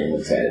points, then you gain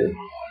insanity.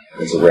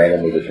 It's a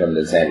randomly determined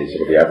insanity, so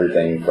it'll be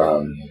everything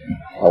from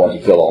I want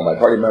to kill all my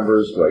party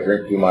members, do I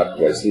drink too much,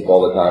 do I sleep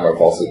all the time, or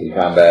fall asleep in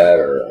combat,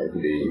 or I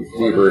can be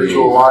thievery,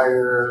 Virtual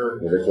liar,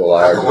 virtual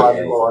liar.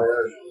 psychological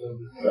liar.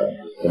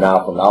 So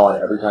now, from now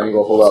on, every time you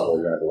go full level,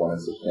 you're going to have a 1 in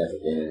 6 chance of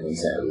gaining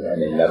insanity,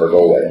 and they never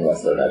go away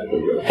unless they're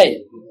magically good.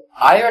 Hey,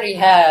 I already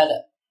had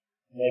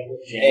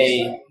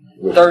a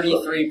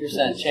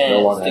 33%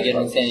 chance to get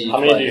an insanity. How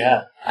many do you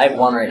have? I have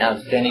one right now.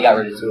 Danny got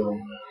rid of 2 of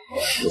them.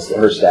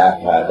 Her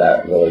staff had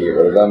that ability to get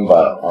rid of them,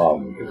 but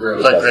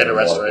It's like Greater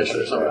Restoration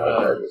or something like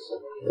that.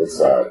 It's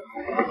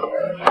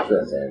pure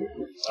insanity.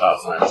 Oh,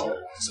 fine.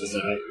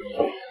 Specific.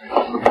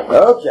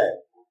 Okay.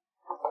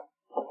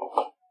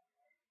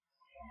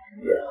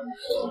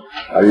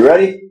 Are you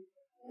ready?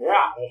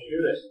 Yeah, let's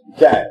do this.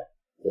 Okay.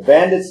 The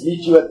bandits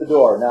meet you at the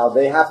door. Now,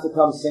 they have to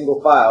come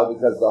single file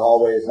because the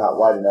hallway is not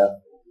wide enough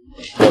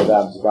for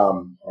them to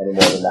come any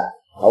more than that.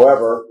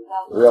 However,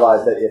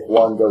 realize that if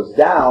one goes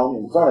down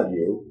in front of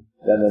you,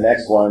 then the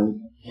next one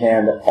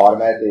can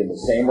automatically, in the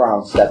same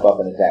round, step up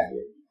and attack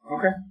you.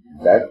 Okay?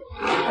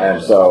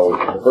 And so,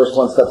 the first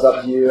one steps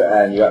up to you,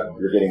 and you're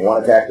getting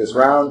 1 attack this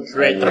round.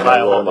 Create and the you're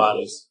gonna roll viable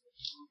initiative.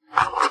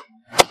 bodies.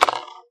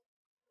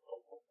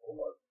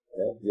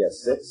 Okay, he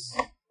has 6.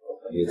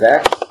 He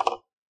attacks.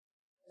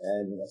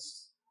 And you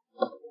miss.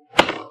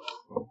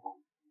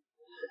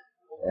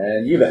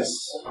 And you miss.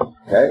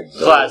 Okay?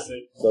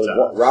 Classic. So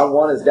round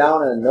 1 is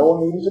down, and no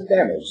one even took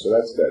damage, so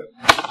that's good.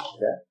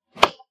 Okay?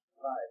 5.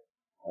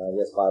 He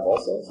has 5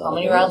 also. How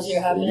many rounds do you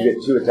have So in you it?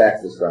 get 2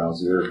 attacks this round,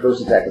 so your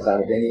first attack is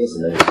simultaneous,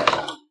 and then your second.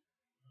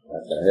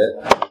 That's gonna hit.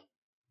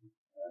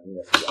 And he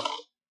misses that.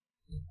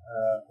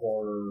 For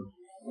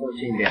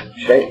 14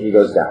 damage. Okay, he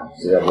goes down.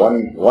 So you have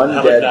one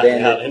How dead would that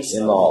bandit count in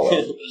himself? the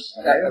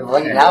hallway.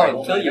 Right now,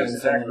 it'll kill you. Next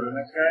attack for the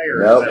next guy, or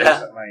Nope. is that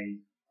just my...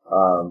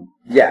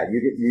 Yeah,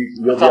 you'll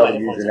be able to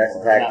use your next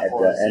attack at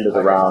the end of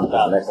the round,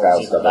 because the next guy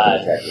will step up and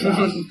attack you.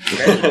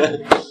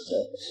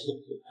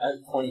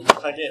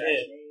 If I get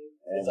hit,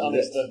 it's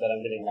understood that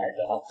I'm getting knocked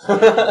out.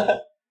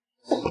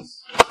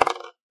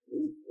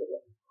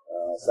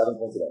 7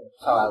 points of damage.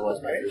 Oh, I was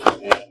right.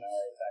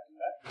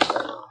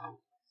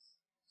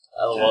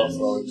 I love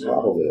throwing too.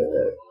 Probably a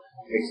hit.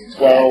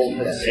 12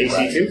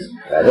 AC2?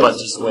 That But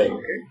is. just wait,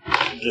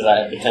 because I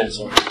have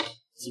potential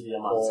to be a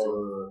monster.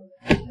 For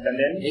 10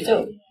 damage? Me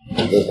too.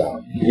 He goes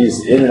down.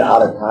 He's in and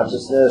out of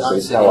consciousness, so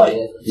he's kind of like,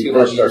 he Two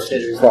first heavy starts to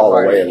hitters crawl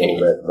in the away a party.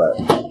 little bit,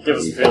 but Give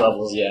us 3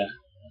 levels, yeah.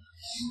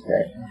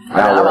 okay. I'm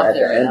Now we're up at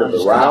there the right end now, of the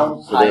just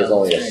round, so high there's on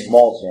only the a screen.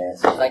 small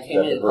chance I that came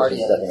in the at the party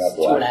person at stepping up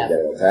will 2.5, actually get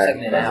an attack.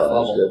 second and a half That's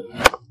level. understood.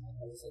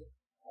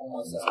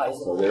 Almost as high as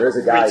So there is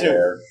a guy Me too.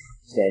 there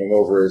standing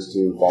over his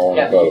 2 fallen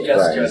Yeah, foe you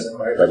just-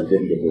 friends, but he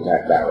didn't get to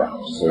attack that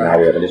round. So now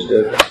we have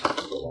initiative. I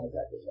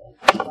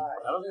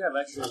don't think I've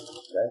actually...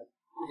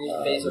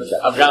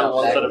 I've gotten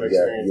one set of Yeah,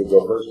 experience. you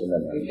go first and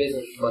then.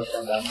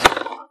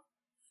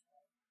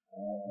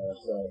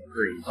 So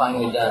 3.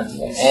 Finally done.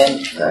 And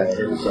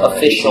Okay.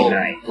 official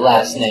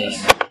last name.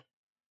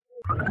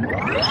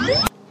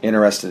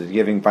 Interested in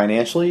giving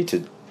financially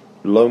to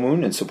Low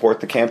Moon and support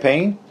the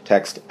campaign?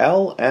 Text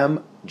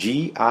LMN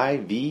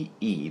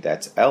GIVE.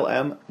 That's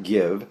LM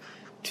Give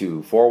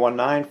to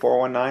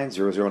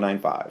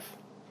 419-419-0095.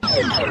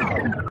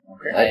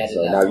 Right,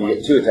 so now you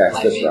get 2 attacks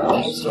this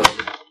round.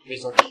 Okay,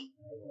 so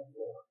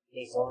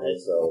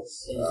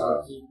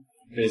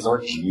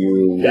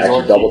you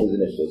actually doubled his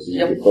initiative, so you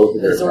get both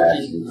of their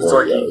attacks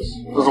before he goes.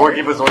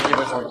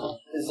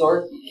 The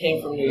Zork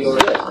came from New York.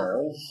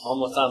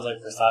 Almost sounds like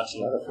Versace.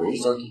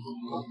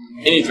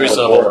 Any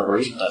 3-syllable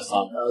version of that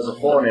song. That was a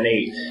 4 and an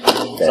 8.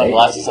 Okay.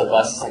 Sunglasses.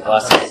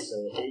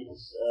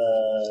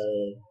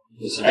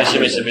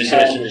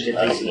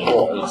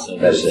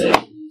 That is it.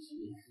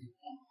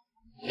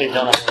 Big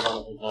donut.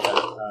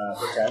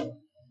 For 10.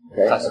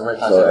 Okay,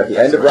 so at the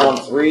end of round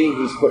 3,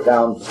 he's put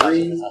down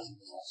 3,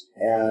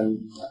 and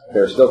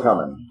they're still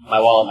coming. My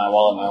wallet.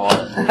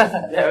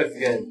 That was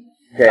good.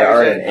 Okay,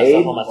 alright, an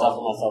aid.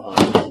 Myself.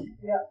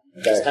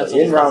 Okay, so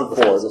in round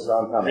 4, this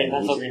round coming,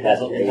 he's got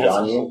an aid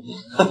on you.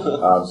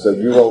 So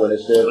you roll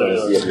initiative and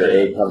see if your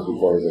aid comes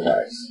before his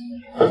attacks.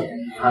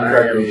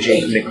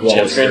 Jake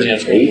Nicholas. 8,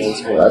 that's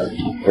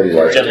pretty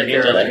large. Jelly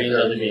bean.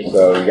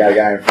 So you got a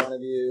guy in front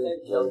of you.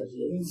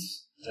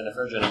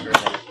 Jennifer.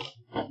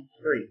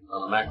 3.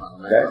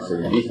 Okay, so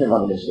you beat him on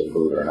initiative,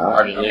 believe it or not.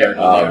 Already there.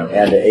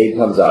 And the aid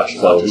comes up,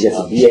 so he gets a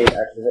D8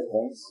 extra hit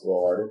points.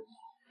 Roll harder.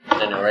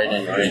 Right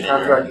in. And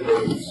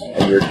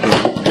your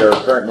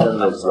current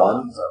minimum is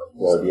 1, so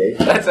roll a D8.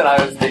 That's what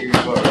I was thinking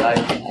before, but I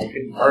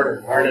couldn't.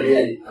 Harder.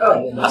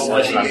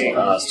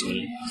 That's too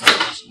many.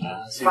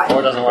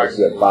 4 doesn't work. So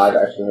you have 5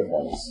 extra hit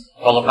points.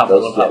 Pull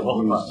Those get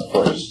used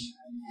first.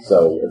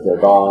 So if they're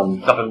gone,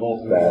 then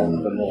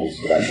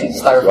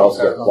you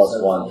also get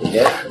 +1 to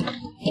hit,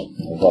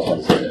 and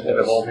 +1 to hit.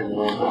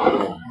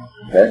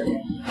 Okay?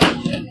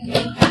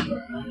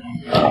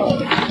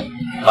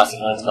 Classic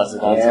lines.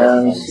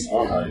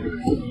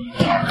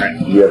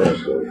 And you have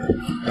initiative.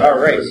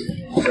 Alright.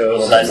 So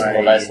Little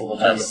dice.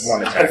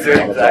 1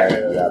 attack.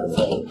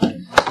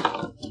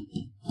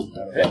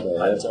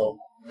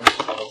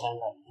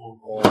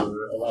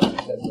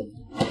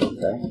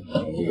 Okay.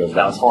 He goes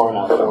That was 4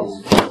 now. Let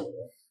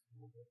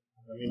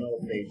me know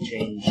if they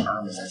change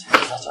armors.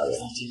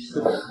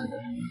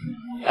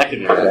 That could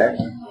be okay. right.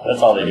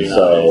 That's all they do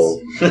So,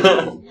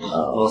 nowadays.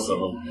 Most of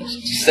them.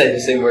 Just say the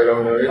same word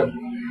over and over.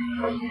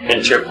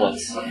 And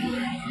triplets. the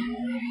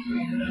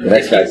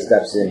next guy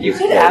steps in. You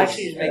his could place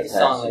actually just make and a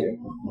song attacks like you.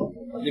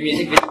 the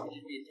music video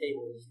should be a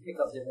table. Just pick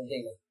up different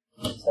things.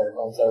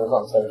 Styrofoam.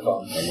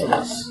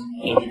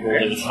 And people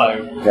with the fire.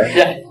 Okay.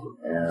 Yeah.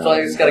 And So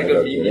it's got a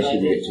good beat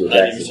initiative, behind you get 2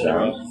 attacks this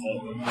round.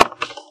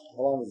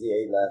 How long does the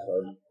aid last,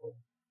 Arden?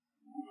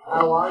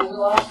 How long does it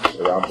last?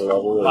 The round per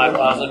level? or-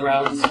 5,000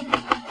 rounds.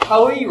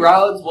 How many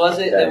rounds was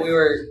it that we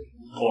were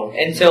 4.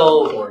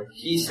 until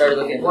he started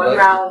looking at the 1 book?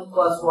 round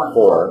plus 1.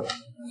 4.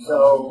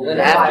 So Then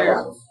 5 after-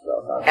 rounds.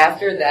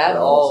 After that,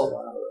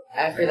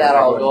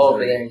 I'll go over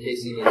there in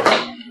case you need it.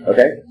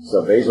 Okay,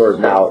 so Bazor is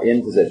now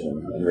in position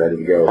and ready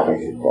to go if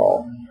you should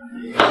fall.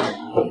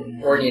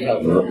 Or need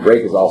help.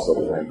 Drake is also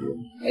behind you.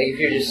 Like if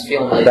you're just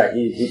feeling In like fact,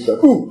 he keeps going,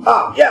 ooh,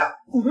 ah, yeah,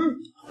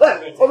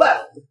 left, oh,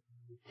 left.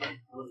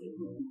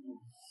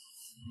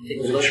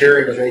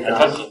 Cheering Drake I on.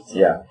 touched it.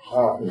 Yeah.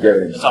 Oh.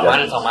 Giving him It's on mine.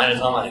 Okay?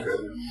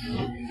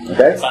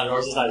 It's on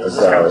yours. It's not yours.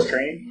 So, Counts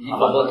training?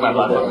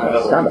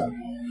 Kinda.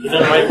 It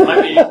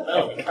might be.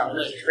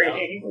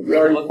 Training. You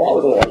already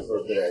followed the one for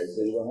today, so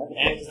you don't have to.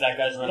 And because that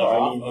guy's running No, I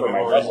off. mean for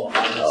my rifle.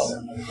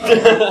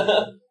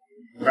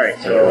 Alright,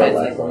 So, so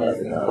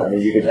I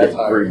mean, you could get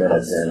 3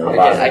 minutes in, or I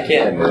about can't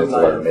 10 minutes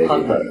later, maybe.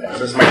 But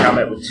this is my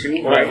comment with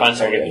 2. Right, fine,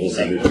 so I get you the can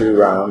same. do 2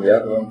 rounds,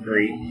 yep.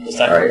 3.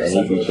 Alright, and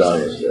you keep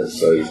showing us this,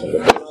 so you can go.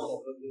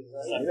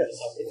 it's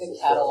a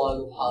catalog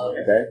of how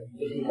Okay?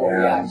 people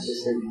react to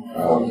certain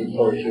forms of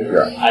torture.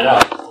 Yeah. I know.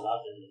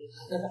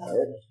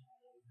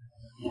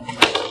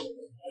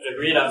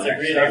 Agreed.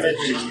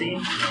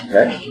 16.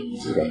 Okay?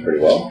 This is going pretty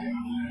well.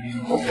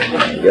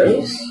 There he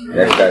goes.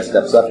 Next guy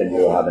steps up, and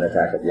you'll have an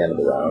attack at the end of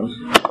the round.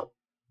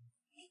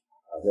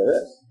 Look at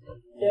this.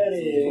 And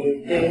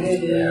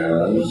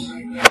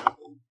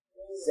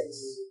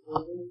 6.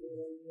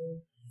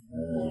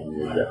 And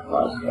you get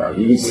 5.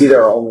 You can see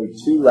there are only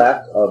 2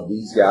 left of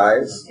these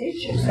guys,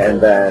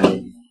 and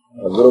then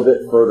a little bit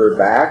further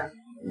back,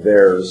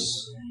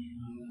 there's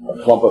a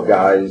clump of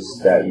guys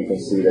that you can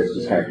see that's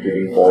just kind of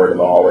creeping forward in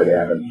the hallway. They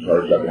haven't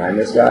charged up behind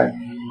this guy.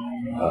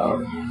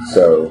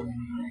 So,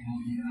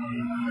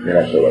 you're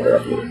not sure what they're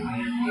up to.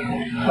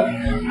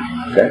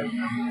 Okay?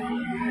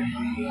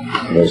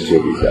 And there's 2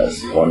 of these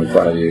guys. One in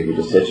front of you who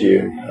just hit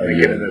you. I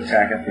get an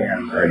attack at the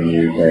end. And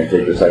you can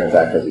take your second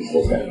attack because he's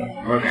still standing up.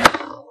 Okay.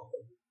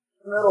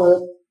 That'll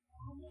hit.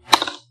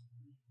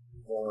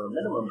 For a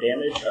minimum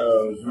damage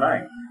of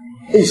 9.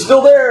 He's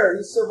still there!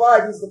 He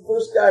survived. He's the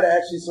first guy to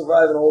actually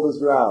survive and hold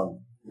his ground.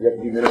 You have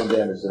to do minimum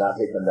damage to not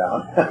take them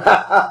down.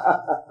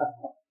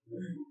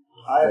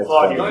 I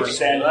applaud you for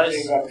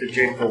standing up to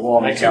Jake the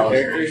Wall My 2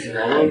 characters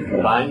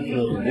combined.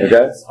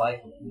 Okay?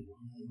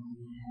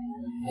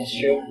 That's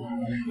true.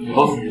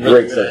 Both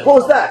Drake says, what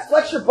was that?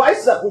 Flex your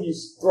bicep when you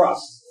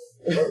thrust.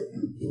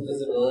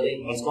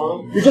 Visibility. What's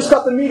going on? You just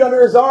cut the meat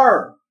under his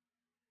arm.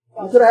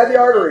 You could have had the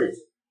arteries.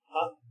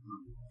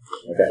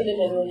 Okay.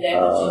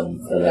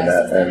 And then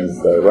that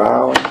ends the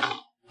round.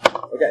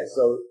 Okay,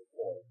 so,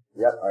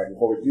 yep, alright,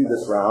 before we do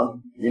this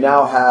round, you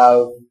now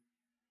have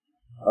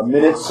a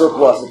minute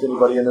surplus if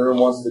anybody in the room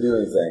wants to do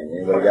anything.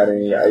 Anybody got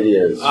any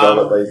ideas?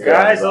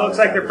 Guys, it looks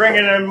like they're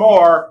bringing in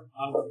more.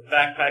 I'm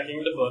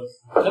backpacking the book.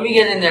 Let me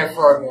get in there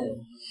for a minute.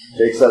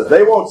 Jake says,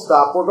 they won't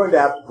stop. We're going to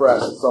have to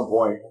press at some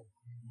point.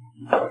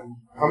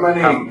 How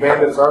many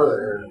bandits are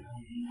there?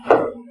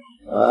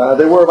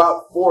 They were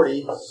about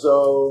 40,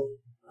 so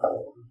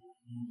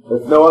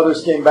if no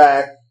others came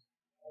back,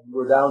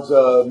 we're down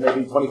to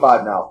maybe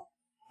 25 now.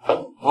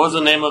 What was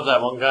the name of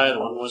that one guy, the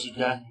one wizard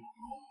guy?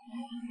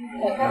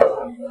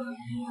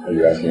 Are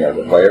you asking as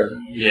a player?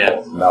 Yeah.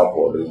 It's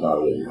Malfoy, but he's not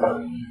a wizard.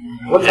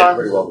 What time?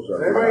 Pretty well Does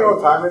determined. anybody know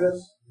what time it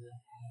is?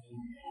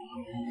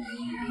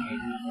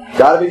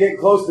 Gotta be getting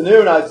close to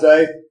noon, I'd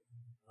say.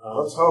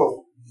 Let's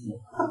hope.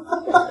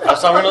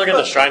 So I'm going to look at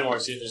the shrine more,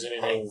 see if there's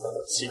anything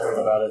secret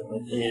about it.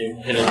 Any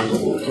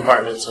hidden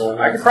compartments or...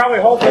 I could probably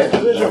hold this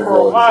position for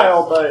a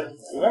while, but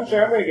eventually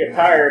I'm going to get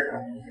tired.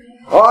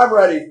 Oh, I'm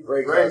ready.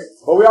 Great.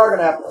 But we are going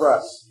to have to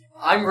press.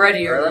 I'm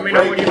ready. Let me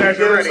know when you guys are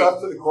Get us ready. up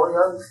to the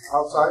courtyard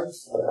outside?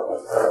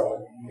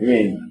 You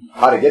mean,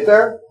 how to get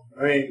there?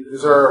 I mean,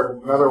 is there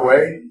another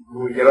way?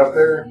 Can we get up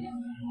there?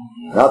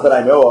 Not that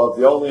I know of.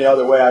 The only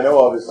other way I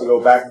know of is to go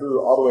back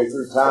through, all the way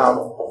through town,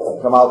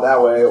 come out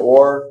that way,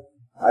 or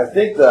I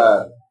think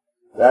that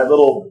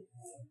little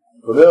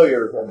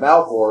familiar of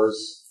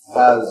Malfoy's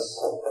has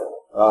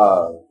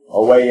a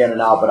way in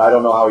and out, but I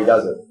don't know how he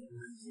does it.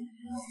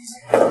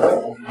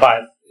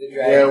 5.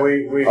 Yeah,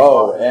 we.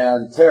 Oh,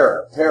 and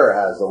Tara. Tara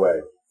has a way.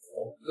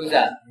 Who's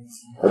that?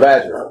 The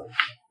Badger.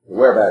 The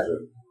Were-Badger.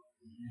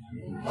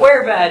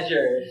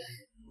 Were-Badger.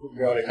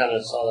 We already kind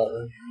of saw that,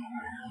 right?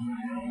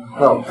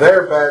 No,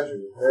 they're badger.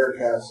 They're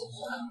castles.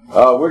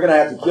 We're going to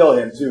have to kill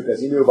him, too, because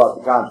he knew about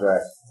the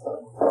contract.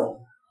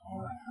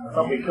 I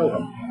thought we killed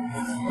him.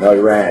 No, he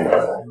ran.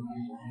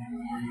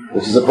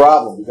 Which is a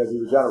problem, because he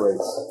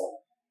regenerates.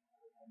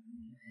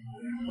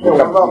 Yeah,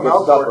 what about He gets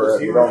Malfoy? tougher Does if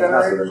he you don't mess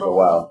regenerate with or him for a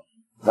while.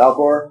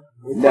 Malfoy?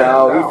 We put him No,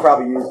 down. he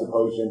probably used the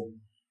potion.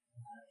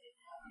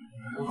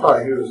 I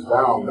thought he was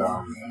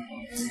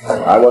down.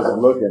 I wasn't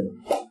looking.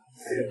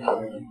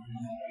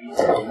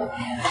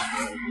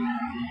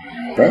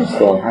 Frank's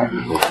still unhappy.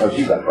 Oh,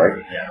 she's up,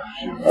 right?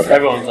 Yeah. Okay.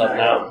 Everyone's up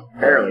now.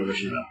 Barely, but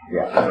she's up.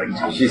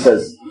 Yeah. She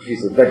says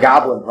the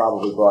goblin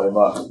probably brought him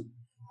up.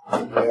 Yeah,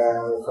 that's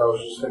what I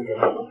was just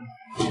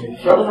thinking.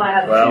 Joe might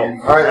have Well, a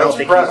chance. All right, I don't let's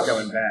think press. he's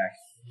coming back.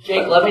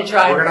 Jake, let me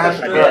try We're and gonna push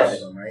have to through press.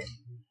 this. Right?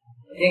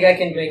 I think I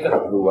can make a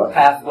Who what?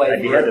 pathway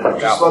I'd be through headed it. to the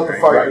Just let the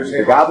goblin, Right. fighters The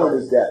hit. goblin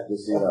is dead,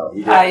 just so you know. He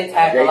did. I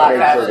attack a Jake lot made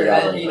sure faster the than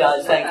goblin he was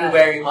does. Thank you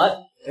very much.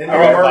 And you All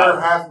right,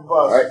 murder half of us.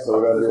 Alright, so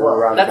we're going to do a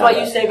round of That's why you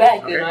combat. stay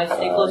back. Then I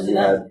stay close to You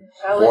them.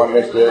 had 4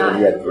 initiative and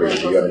you had 3.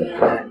 So you have an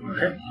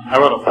initiative. I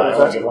rolled a 5.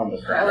 That's one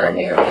with I would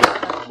take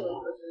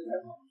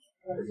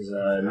This is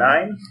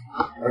 9.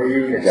 Are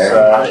you?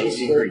 Okay.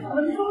 AC 3.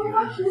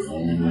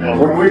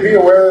 Would we be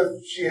aware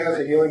that she has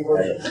a healing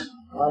potion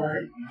on her?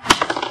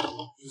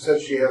 She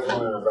said she has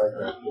one in her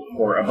backpack.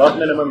 Or above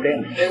minimum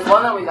damage. There's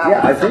one that we got.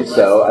 Yeah, I think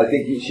so. I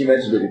think she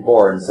mentioned it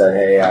before and said,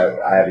 hey, I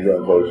have a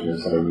healing potion and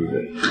somebody needs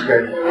it.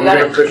 Okay, we're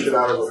gonna fish it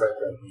out of her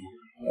backpack.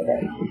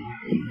 Okay.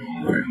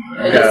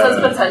 It just says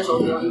potential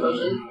healing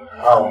potion.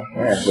 Oh,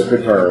 Yeah, so it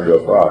could turn her into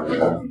a frog, you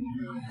know.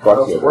 Fuck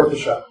it's you. worth a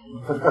shot.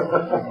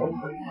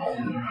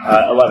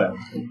 11.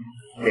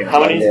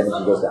 How many? Damage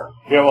goes down.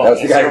 Yeah, well, That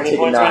was the guy who 70 taking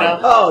points 9.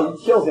 right now? Oh, you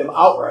killed him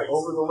outright.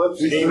 Over the lips.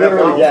 He's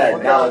literally dead.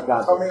 Look Now out.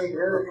 unconscious. Coming,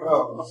 here it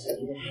comes.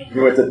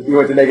 You went to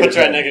Put negative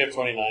you at 10. negative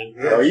 29.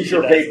 So he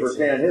sure paid for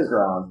standing his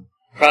ground.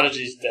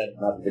 Prodigy's dead.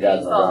 Not that the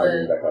guy's not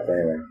dying back up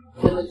anyway.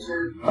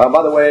 Immature.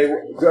 By the way,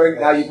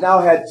 you've now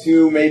had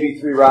 2, maybe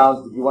 3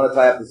 rounds. If you want to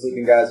tie up the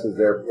sleeping guys, because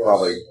they're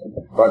probably,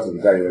 bunch of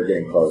them tell you they're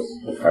getting close.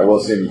 I will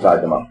assume you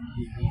tied them up.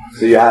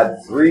 So you had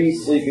 3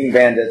 sleeping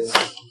bandits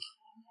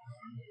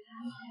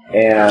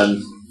and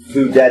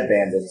 2 dead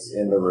bandits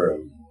in the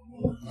room.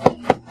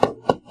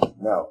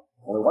 No,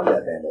 only 1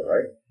 dead bandit,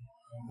 right?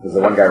 Because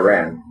the one guy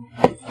ran.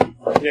 Yeah,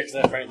 because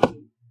that frightened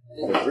me.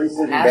 So 3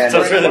 sleeping bandits,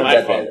 So it's really 1 my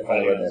dead fault, bandit.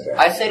 probably. One dead bandit.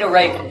 I say to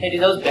Ray, hey, do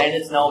those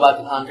bandits know about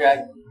the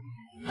contract?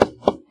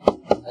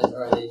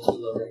 Or are they too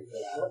low rate for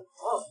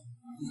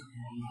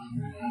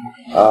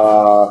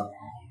that?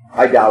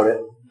 I doubt it.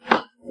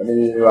 I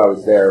mean, they knew I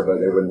was there, but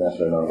they wouldn't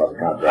necessarily know about the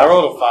contract. I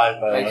rolled a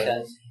 5, by the Makes way.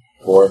 sense.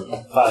 4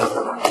 5.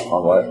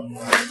 on what?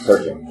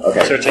 Searching.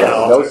 Okay. Searching the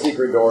No altar.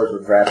 secret doors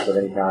or traps of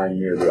any kind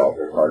near the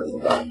altar. Cards in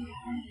the back.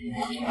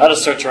 I'll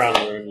just search around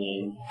the room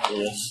and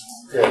yes.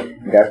 Okay.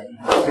 Okay.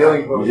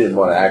 Healing You potion. didn't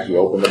want to actually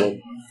open the book.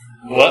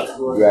 What?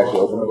 You actually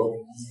opened the book.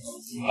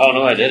 Oh,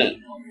 no, I didn't.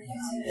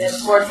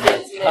 It's 4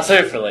 states. I'll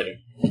save it for later.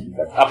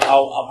 I'll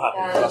pop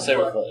it, but I'll save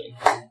it for later.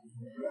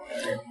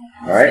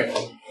 All right.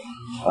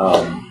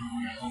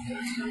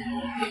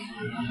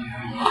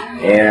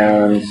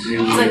 And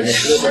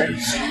Initiative, right?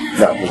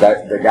 no,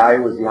 the guy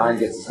who was behind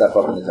gets to step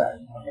up and attack.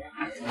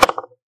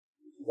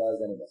 He does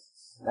any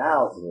misses.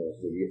 Now it's an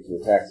so you get to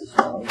attack this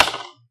one.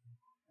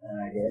 And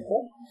I get it.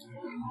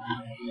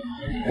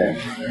 Okay.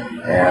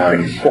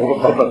 And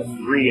Pulled up a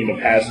 3 in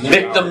the past.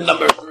 Victim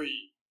number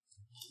 3.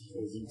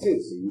 easy too,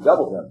 so you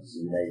double him, so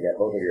you may get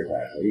both of your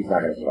attacks. So he's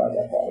not going to survive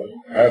that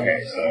far. Okay,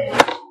 so.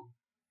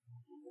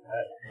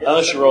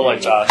 Unless you roll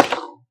like Josh.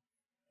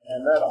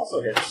 And that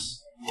also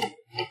hits.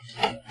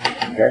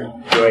 Okay.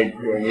 Do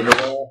I need to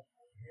roll?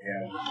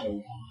 Yeah.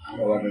 So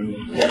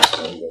 11. Yes.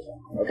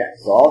 Okay,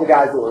 so all the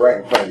guys that were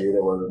right in front of you,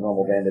 that were the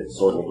normal bandit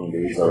sword-looking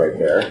dudes, are right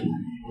there.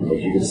 But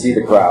you can see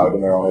the crowd,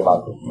 and they're only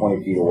about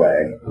 20 feet away.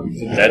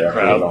 It's a dead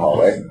crowd. In the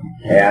hallway.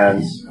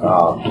 And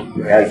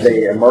as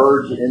they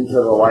emerge into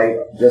the light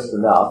just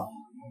enough,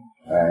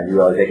 and you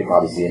realize they can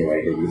probably see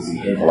anyway, because you see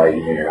in the light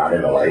even when you're not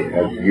in the light,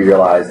 you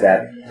realize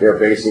that they're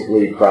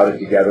basically crowded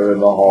together in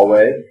the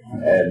hallway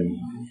and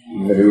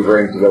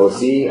maneuvering to go to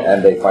see,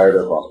 and they fire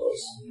their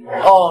crossbows.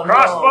 Oh, no.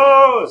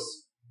 Crossbows!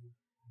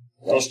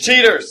 Those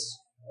cheaters!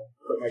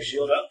 Put my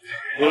shield up.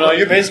 You know,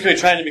 you're basically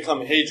trying to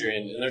become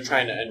Hadrian, and they're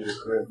trying to end your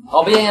career.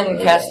 I'll be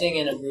casting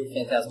an improved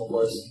Phantasmal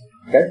Force.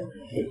 Okay?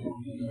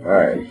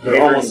 Alright.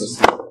 They're almost the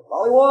same.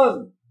 Volley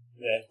 1!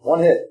 Yeah. 1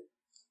 hit.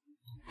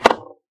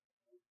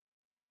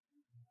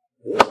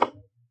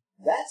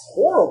 That's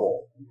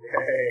horrible.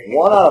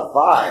 1 out of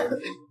 5.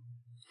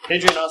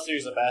 Hadrian also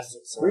used a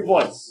bastard sword. 3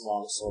 points.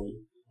 Long sword.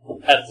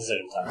 At the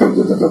same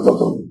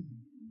time.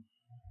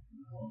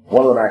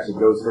 One of them actually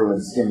goes through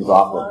and skims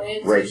off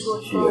the Rake's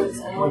shield.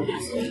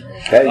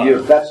 Okay,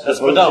 you fetch the That's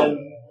potion, Madonna.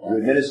 you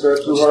administer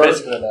it to It's her,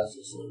 basically a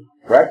bastard sword.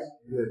 correct?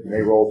 You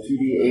may roll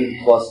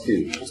 2d8 plus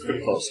 2. It's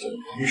pretty close to it.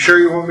 You sure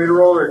you want me to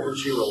roll, or can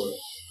she roll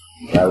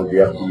it? That would be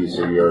up to you,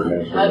 so you're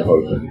administering the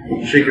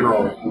potion. She can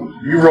roll it.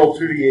 You roll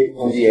 2d8.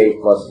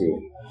 2d8 plus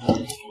 2.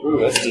 Ooh,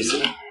 that's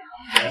decent.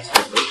 That's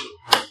good.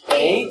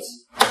 8.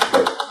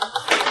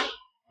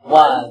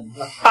 1.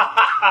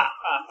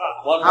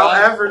 One How round.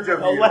 average of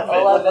you? 11.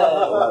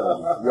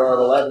 11. You're at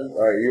 11,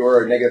 or you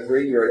are at negative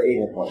 3, you're at 8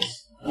 hit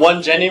points.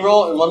 1 Jenny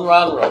roll and 1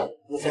 round roll.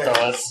 That's what that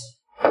was.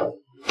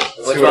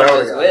 Which See what one I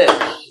was would've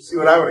got. which? See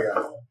what I would have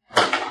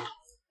got.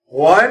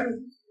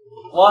 1,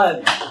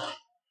 1.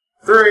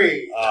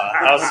 3.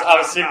 I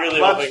was secretly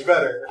Much hoping.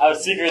 better. I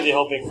was secretly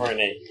hoping for an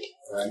 8.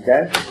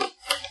 Okay?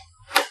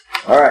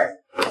 Alright,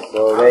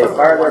 so they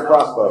fire their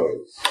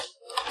crossbows.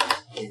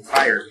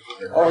 Fired.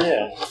 Oh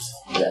yeah.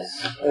 Yes,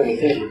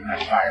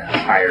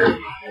 Fired.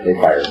 they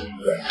fired.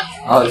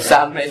 Oh, the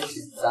sound makes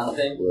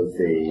something. It was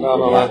the No,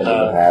 no, it happened in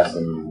not the past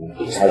and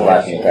has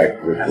lasting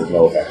effect, which has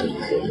no effect in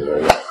this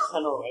situation. I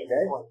know,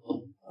 right?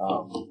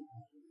 Um,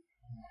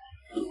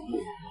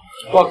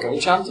 Welcome,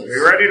 champions. Are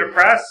you ready to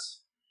press?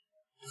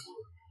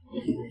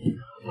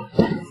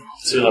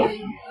 Too low.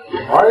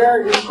 Why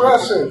aren't you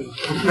pressing?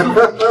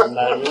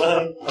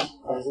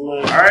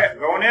 Alright,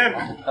 going in.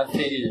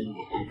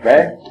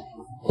 okay?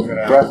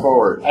 Press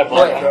forward. I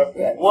blocked up.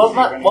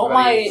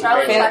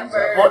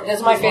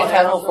 Does my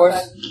Phantasmal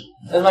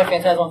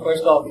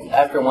Force go up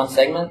after one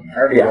segment? I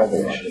already Yeah. rolled the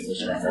initiative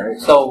this round, right?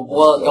 So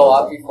will it go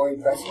up before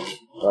you press it?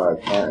 I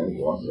can't if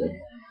you want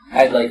to.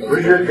 I'd like it.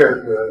 Where's your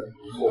character?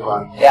 Hold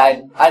on.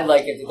 Yeah, I'd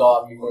like it to go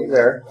up before you He's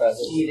there. press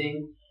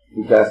it.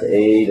 You passed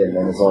 8, and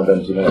then it's only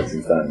been 2 minutes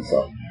since then,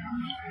 so.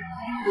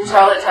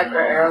 Charlotte Tucker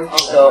arrows.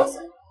 So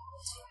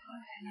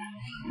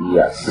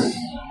Yes.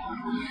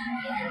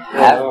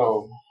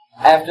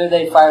 after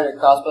they fire their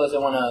crossbows, I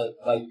want to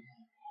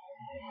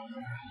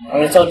I'm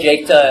gonna tell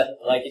Jake to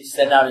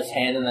extend out his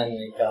hand and then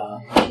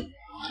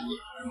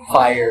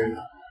fire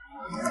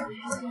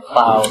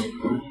cloud,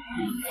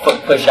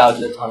 push out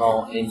the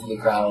tunnel into the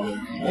crowd.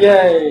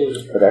 Yay!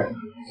 Okay.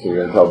 So you're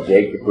going to tell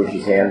Jake to push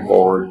his hand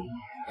forward.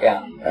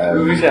 Yeah.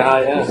 Who's your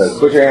high He ass? says,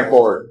 push your hand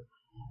forward.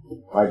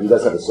 Mind, he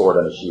does have a sword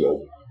and a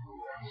shield.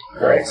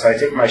 Alright, so I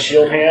take my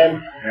shield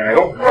hand and I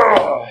go.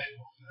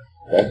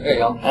 Okay. There you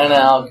go. And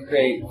then I'll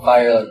create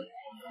fire.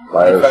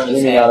 Fire in front of his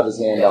streaming hand. out of his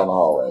hand down the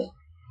hallway.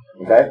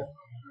 Okay?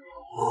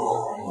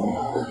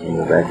 I'm going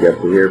to back you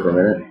up to here for a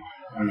minute.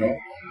 Okay.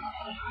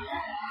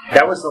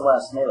 That was the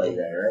last melee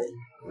guy, right?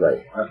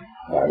 Right.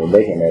 I mean,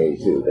 they can melee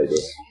too. They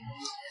just...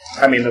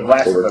 I mean, the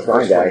last They of were the trying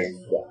first to wave.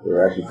 they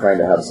were actually trying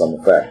to have some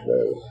effect, but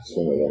it was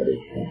extremely limited.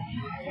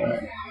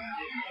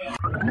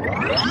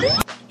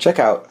 Check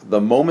out The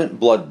Moment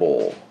Blood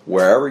Bowl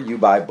wherever you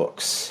buy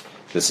books.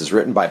 This is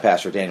written by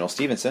Pastor Daniel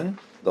Stevenson,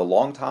 the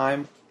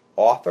longtime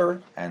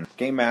author and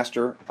game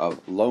master of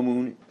Low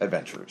Moon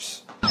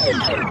Adventures.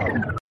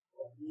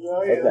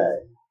 Okay.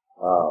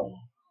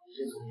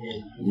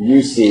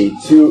 You see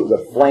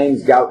the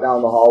flames gout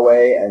down the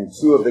hallway, and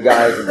 2 of the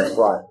guys in the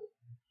front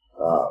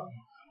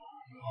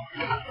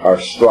are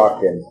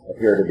struck and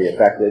appear to be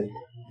affected.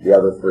 The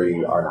other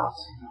 3 are not.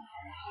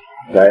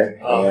 Okay?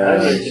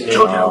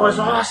 Jojo was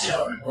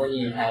awesome. When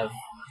you have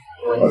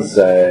Let's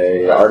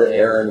say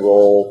Aaron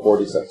roll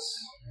 46.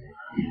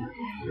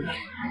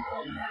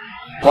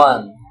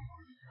 1,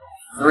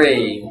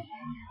 3,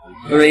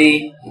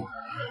 3,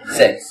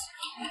 6.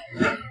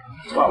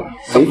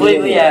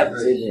 Completely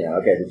average. Yeah,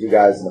 okay, the 2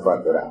 guys in the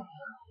front go down.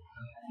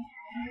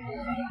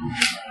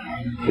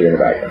 3 in the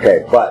back.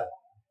 Okay, but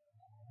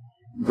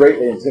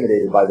greatly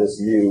intimidated by this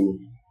new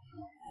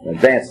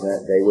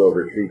advancement, they will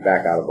retreat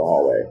back out of the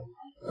hallway.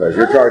 So as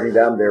you're charging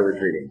them, they're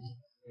retreating.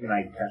 Can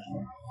I catch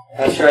them?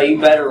 That's right, you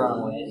better run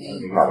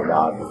away. Probably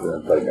not, because they're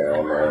going to play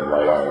Maryland there and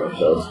White Island,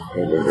 so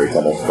it's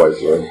almost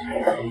twice away.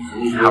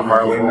 How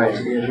far away am I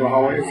to be into the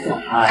hallway?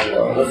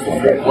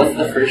 What's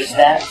the first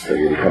stat? So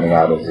you're coming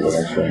out into the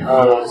next room.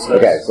 Oh,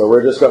 Okay, so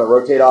we're just going to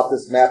rotate off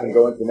this map and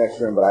go into the next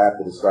room, but I have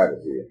to describe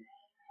it to you.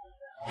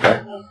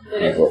 Okay?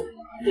 Cool.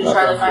 Did you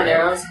try to find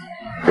arrows?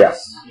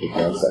 Yes. Give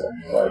me 1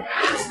 second. Sorry.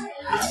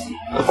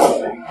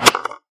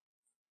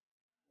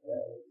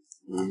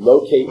 We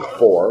locate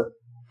 4.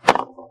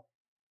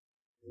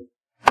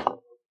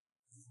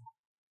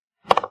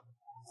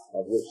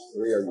 Of which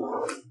 3 are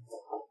you?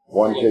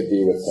 1 could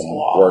be with some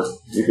work.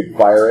 You could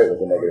fire it with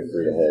a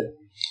 -3 to hit,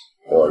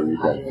 or you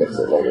can fix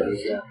it later. Ooh,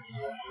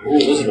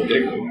 this is a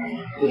big one.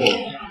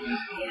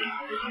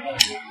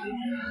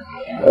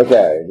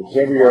 Okay, the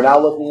chamber you're now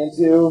looking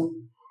into.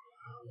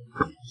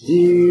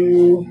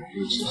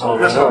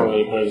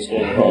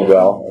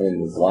 Well, in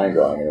this line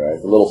drawing anyway.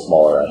 It's a little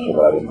smaller actually,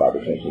 but I didn't bother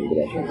changing the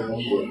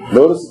dimension.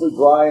 Noticeably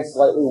dry and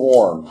slightly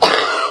warm.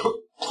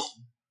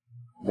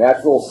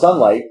 Natural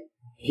sunlight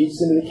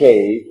peeks into the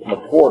cave from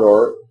a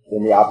corridor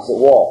in the opposite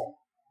wall.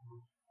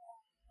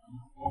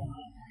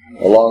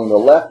 Along the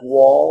left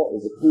wall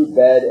is a crude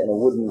bed and a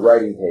wooden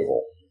writing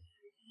table.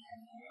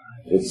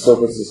 Its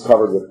surface is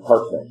covered with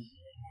parchment.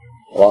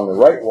 Along the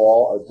right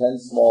wall are 10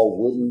 small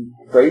wooden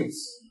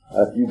crates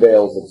and a few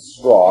bales of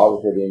straw,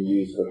 which are being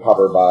used for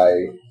cover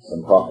by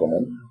some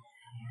crossbowmen.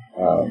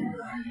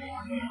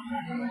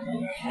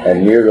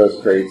 And near those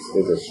crates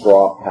is a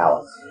straw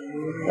pallet.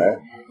 Okay?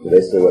 So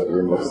basically what the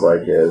room looks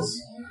like is,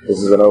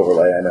 this is an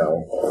overlay, I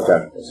know, which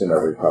I assume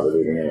everybody's probably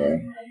reading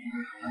anyway.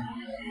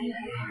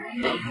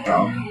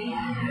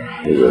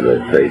 These are the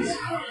crates.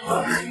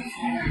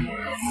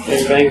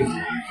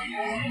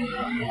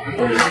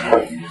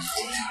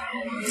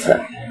 Okay.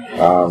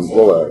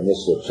 We'll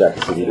initiative check to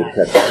see if you did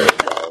catch it.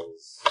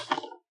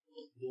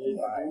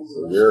 So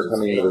you're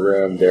coming into the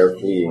room, they're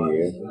fleeing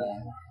you.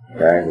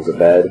 Okay, there's a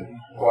bed.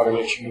 Water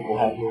makes people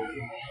happy.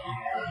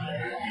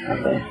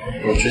 Okay.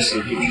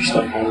 Electricity keeps your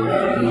stuff home.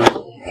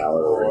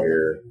 Power over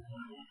here.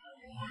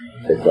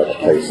 They've got a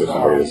place for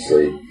somebody to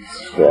sleep.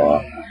 Straw.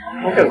 I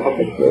got a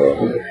puppy.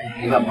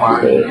 You got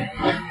barn. I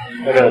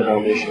got a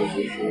foundation for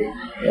you.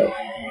 Yep.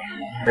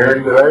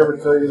 Aaron, did I ever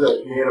tell you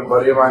that me and a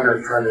buddy of mine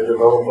are trying to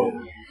develop a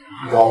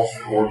golf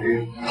board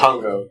game?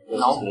 Congo. No.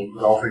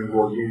 Golfing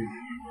board game.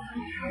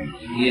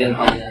 You didn't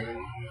tell me that.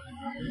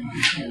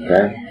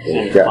 Okay.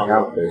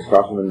 So there's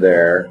crossing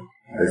there.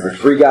 There's the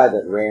 3 guys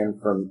that run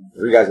from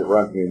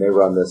you, and they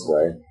run this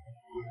way.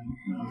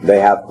 They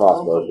have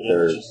crossbows, but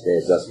they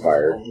have just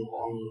fired.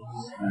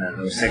 And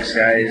those 6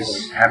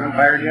 guys haven't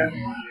fired yet?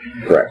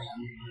 Correct.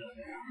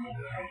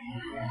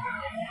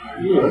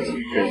 Ooh, that's a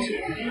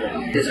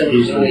good. This one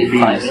usually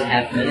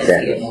 5.5 minutes to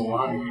get more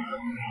water.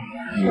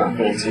 Not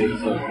fancy.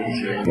 It's not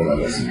fancy. Hold on,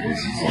 listen.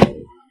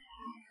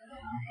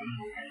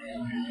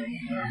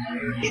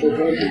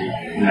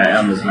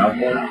 On this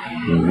mouthful?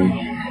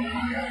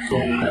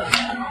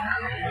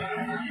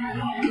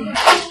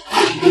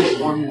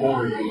 One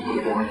more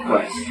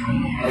request.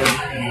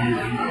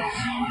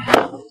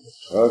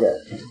 Okay.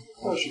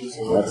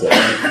 That's it.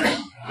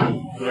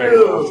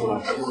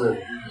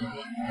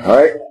 All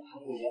right.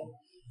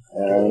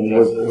 And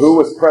who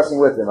was pressing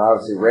with him?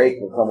 Obviously, Rake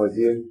will come with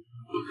you.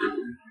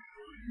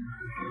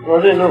 Well,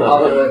 I didn't know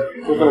that.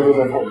 We're going to move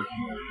that forward.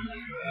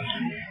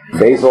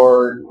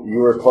 Bazor, you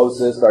were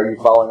closest. Are you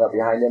following up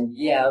behind him?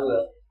 Yeah, I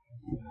will.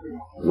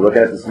 You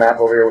looking at this map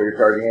over here, what you're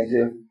charging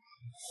into?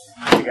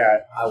 We got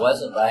I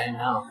wasn't, but I am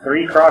now.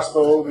 3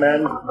 crossbow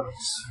men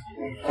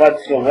fled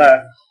to the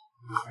left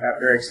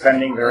after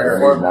expending their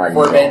arrows.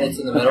 4 bandits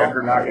in the middle.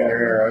 After knocking their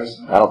arrows.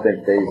 I don't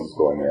think Phase is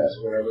going yet.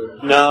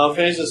 No,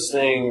 Faze is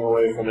staying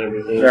away from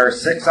everything. There are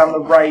 6 on the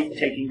right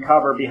taking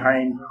cover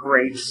behind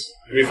crates.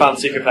 We found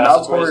secret Malcor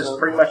is passageways.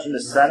 pretty much in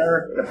the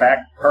center, the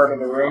back part of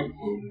the room.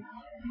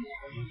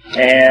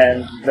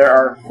 And there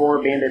are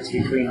 4 bandits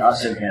between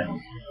us and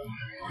him.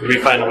 Did we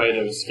find a way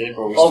to escape?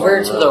 Or we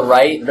Over to the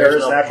right,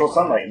 There's natural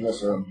sunlight in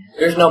this room.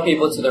 there's no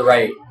people to the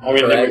right. I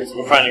mean, correct?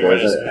 we're finding a way to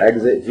There's an escape.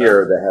 exit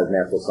here that has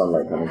natural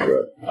sunlight coming through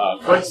it.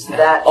 What's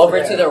that?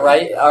 Over to the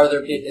right, are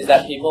there is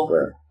that people?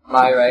 Where?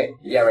 My right?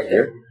 Yeah, right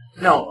there. Here?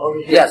 No, over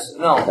here. Yes,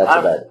 no. That's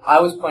the bed.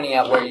 I was pointing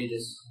out where you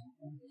just...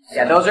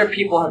 Yeah, those are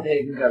people who have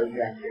taken cover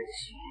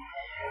jackets.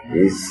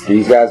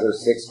 These guys are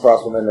 6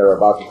 crosswomen. They're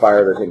about to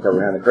fire. They're taking cover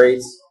behind the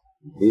crates.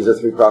 These are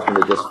 3 crossmen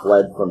that just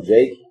fled from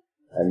Jake.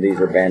 And these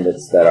are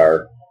bandits that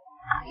are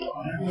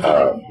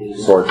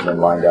swordsmen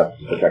lined up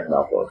to protect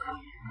Malcor.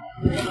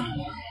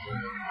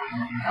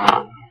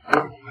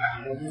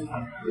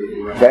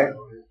 Okay?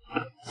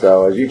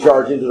 So as you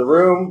charge into the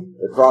room,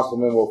 the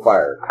crosswomen will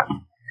fire.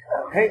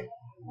 Okay.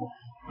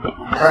 I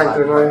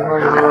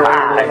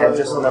had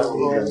just enough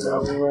defense.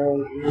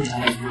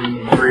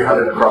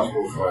 300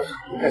 crossbow fire.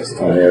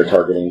 And they are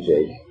targeting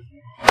Jake.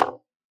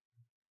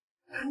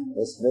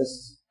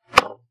 Miss.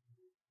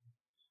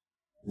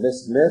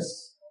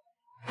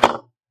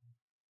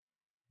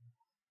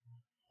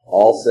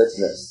 All 6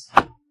 miss.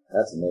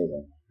 That's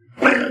amazing.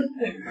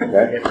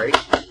 Okay.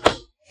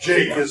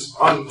 Jake is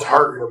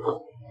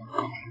untargetable.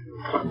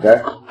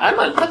 Okay. I'm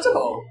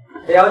untouchable.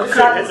 They all just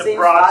have Hit the the same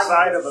broad spot.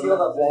 side of Seal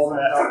up wall.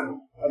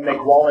 a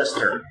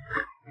McWallister.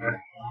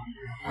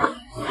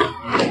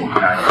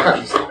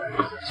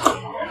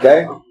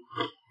 Okay.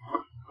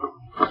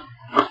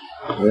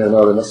 We have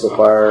another missile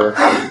fire.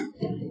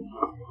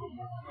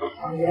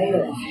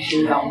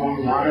 Shoot out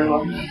more water.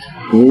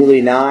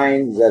 Melee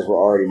 9. You guys were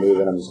already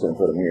moving. I'm just going to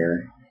put them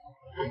here.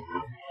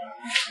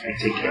 I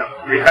take you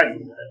out behind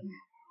you.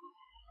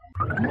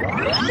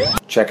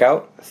 Check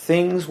out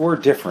Things Were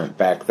Different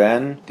Back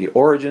Then, the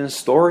origin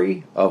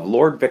story of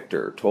Lord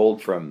Victor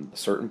told from a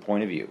certain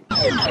point of view.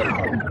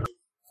 Can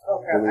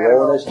we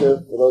roll initiative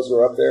for those who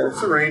are up there?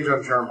 What's the range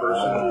on charm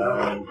person?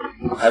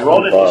 I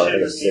rolled I initiative think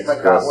to it's see if 6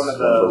 I got plus one of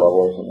number the.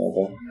 level or something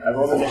like I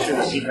rolled initiative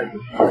to see if I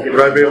could.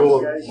 Would I be able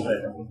to guys,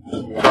 but-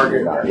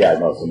 target? that. Yeah,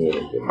 no, it's a new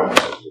initiative.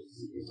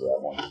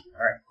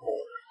 Alright, cool.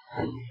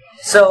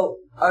 So,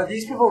 are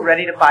these people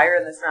ready to fire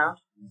in this round?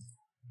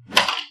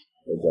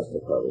 They just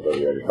took cover.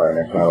 They're ready to fire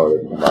next round, or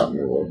they can come out and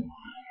move.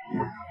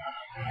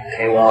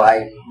 Okay, well,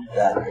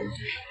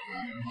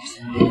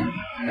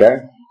 Okay?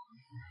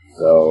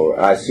 So,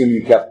 I assume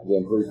you kept the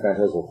improved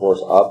phantasmal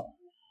force up.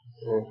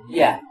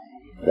 yeah.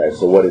 Okay,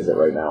 so what is it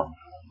right now?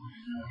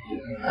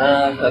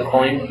 A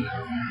coin.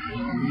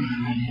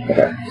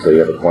 Okay, so you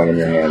have a coin in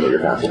your hand that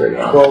you're concentrating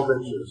on. 12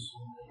 inches.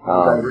 Can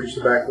I reach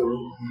the back of the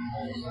room?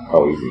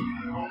 Oh, easy.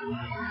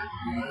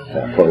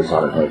 Okay, focus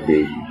on it,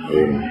 feet.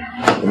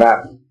 The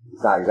map,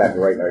 it's not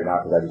exactly right now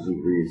because I just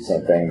read the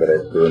same thing, but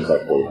the room's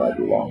like 45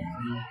 feet long.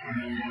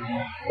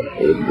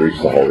 It would reach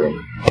the whole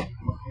room.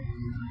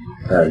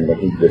 And if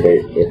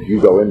you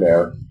go in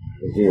there,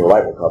 continual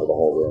light will cover the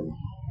whole room.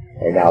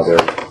 And now there's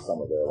some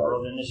of their I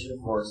rolled light. initiative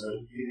 4, so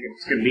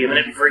it's going to be a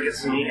minute before he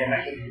gets to me, and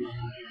I can.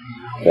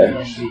 Okay.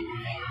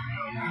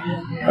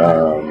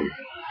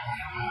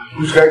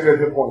 Who's got good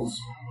hit points?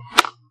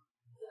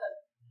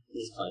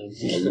 He's fine. Are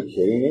you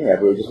kidding me?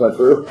 After we just went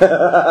through?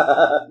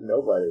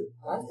 Nobody.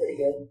 That's pretty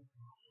good.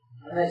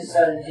 I'm at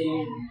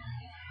 17.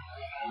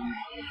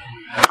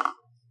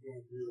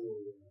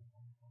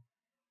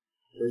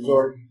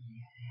 Resort.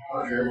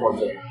 How's your hit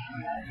points at?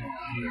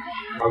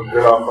 I'm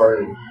good off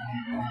already.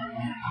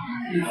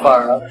 You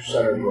far up.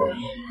 Center close.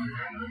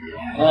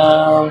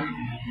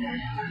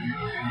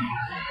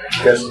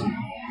 Guessing.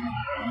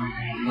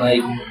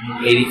 Like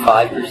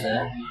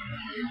 85%.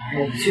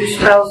 And 2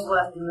 spells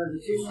left, and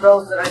the 2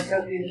 spells that I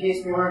took in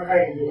case we weren't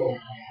pregnant.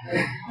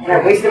 And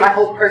I wasted my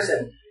whole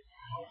person.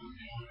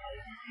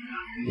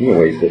 You can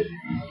waste it.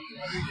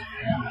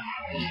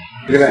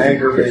 You're going to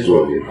anchor That's phase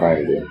what 1. you're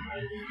trying to do.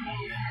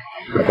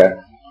 Okay.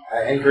 I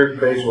anchored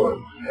phase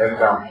 1. And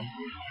down.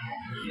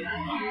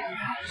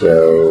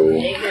 So,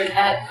 Anchored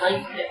at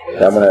like.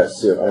 I'm gonna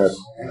assume.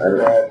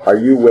 Are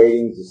you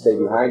waiting to stay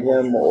behind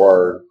him,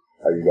 or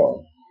are you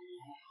going?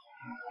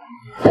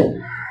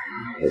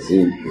 Yes,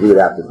 he would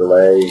have to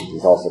delay.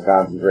 He's also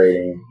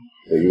concentrating,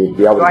 so you would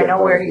be able to. Do I get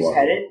know where further he's if you want.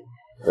 headed?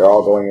 They're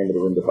all going into the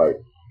room to fight,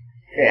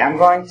 Okay, I'm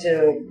going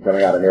to.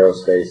 coming out of narrow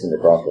space into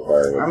crossbow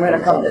fire. I'm going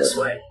to come this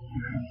way.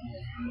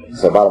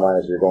 So, bottom line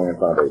is, you're going in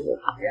front of Basil.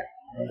 Yeah.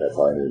 That's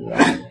all I need to know.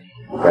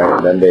 Okay,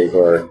 and then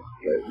Basil,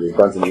 is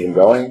Brunson even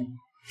going?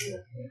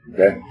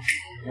 Okay.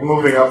 I'm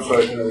moving up so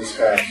I can really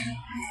fast.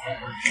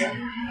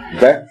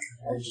 Okay.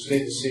 I just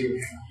need to see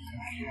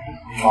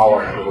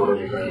Mahler or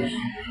whatever it is.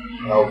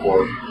 Oh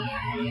boy.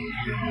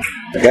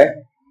 Okay.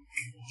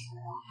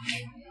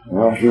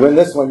 Well, if you win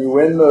this one, you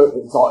win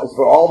it's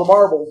for all the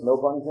marbles, no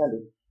pun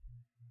intended.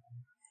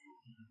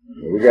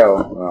 Here we go. I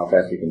don't know how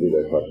fast we can do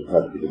this, but we'll try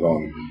to keep it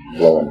going,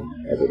 flowing,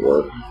 as it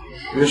were.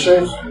 Your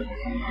saves?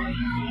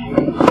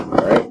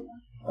 Alright.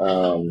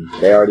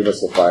 They already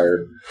missile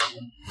fired.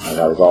 And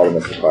that was all the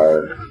missile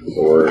fire.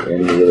 So we're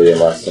in really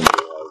unless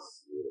somebody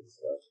else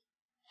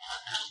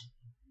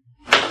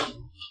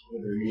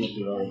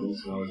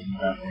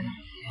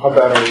How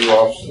bad are you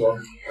off still?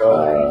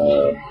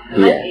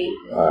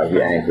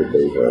 he anchored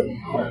these I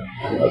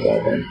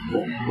think.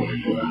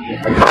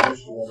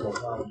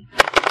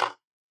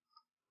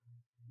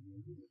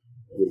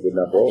 Good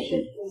enough roll.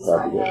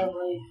 Probably good.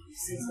 Probably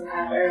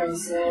 6.5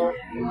 arrows, so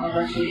I'll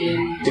let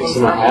you do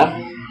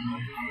 6.5?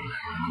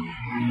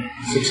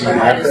 6.5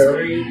 arrows?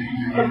 3.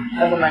 I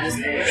have a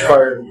 -3.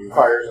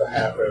 Fires a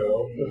half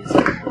arrow. It's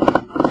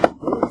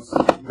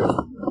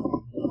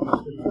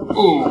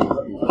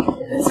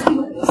a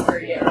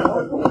 -3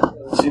 arrow.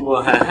 See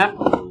what happened.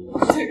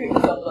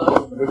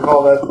 We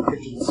call that the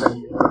kitchen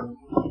sink.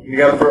 You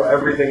gotta throw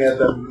everything at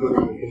them,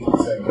 including the kitchen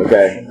sink.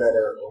 Okay. And that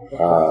arrow.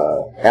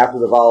 After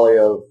the volley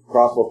of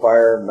crossbow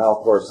fire,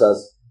 Malcor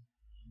says,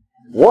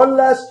 "One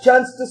last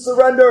chance to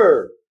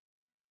surrender."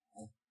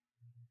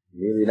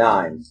 Nearly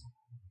 9.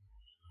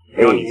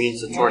 He only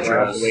means to torture I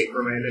have us. to wait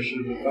for my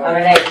initiative. I'm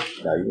an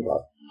 8. Now you can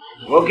talk.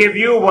 We'll give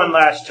you one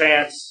last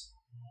chance.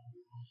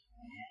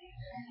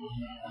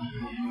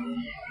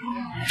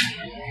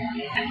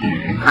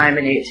 I'm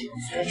an 8.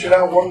 Stretch it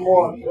out one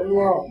more.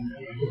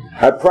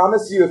 I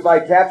promise you, if I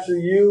capture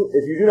you,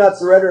 if you do not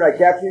surrender and I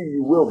capture you,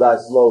 you will die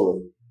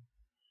slowly.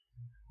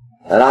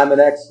 And I'm an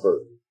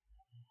expert.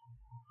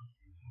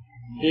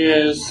 He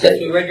is. Since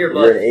we read your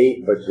book. You're an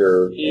 8, but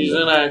you're... He's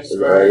an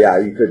expert. Yeah,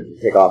 you could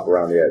take off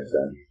around the edge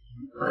then.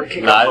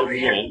 Not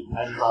even.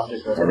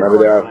 Remember,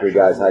 there are 3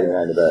 guys hiding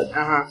behind the bed.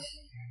 Uh-huh.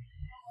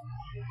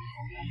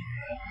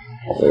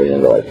 So you're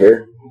going to go like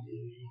here?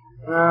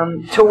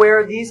 To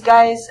where these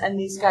guys and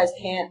these guys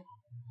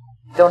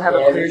don't have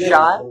a clear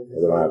shot.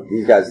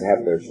 These guys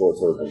have their short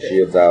swords and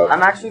shields out.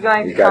 I'm actually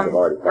going These to guys come have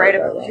already right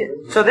fought up. that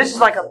round. So this is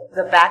like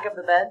the back of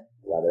the bed?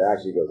 Yeah, it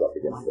actually goes up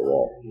against the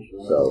wall.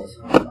 So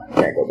you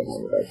can't go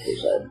behind the bed per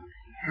se.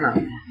 Huh.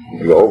 You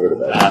can go over the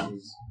bed.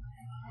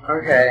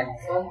 Okay.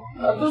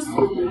 I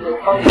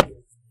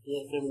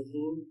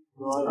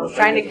was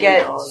trying to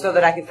get so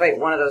that I could fight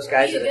one of those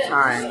guys at a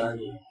time.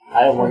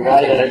 I have one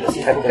guy that I just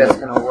kept That's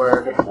gonna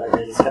work.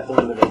 I just kept him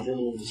in the bedroom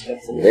and just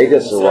kept him. They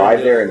just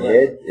arrived there and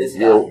hid. If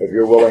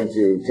you're willing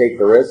to take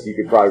the risk, you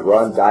could probably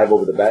run, dive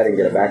over the bed, and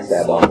get a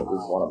backstab on at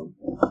least one of them.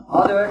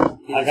 I'll do it.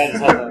 I got to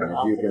tell them.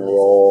 If you can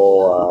roll,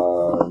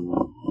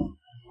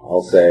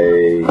 I'll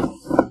say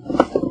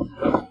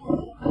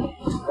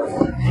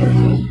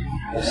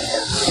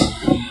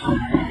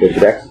 50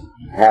 dex,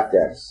 half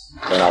dex,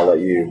 then I'll let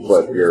you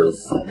put your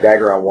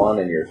dagger on one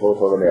and your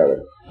sword on the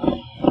other.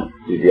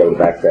 You'd be able to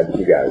backstab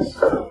 2 guys.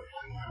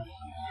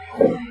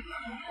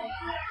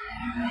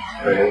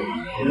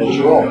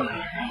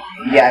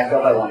 Yeah, I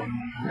fell by 1.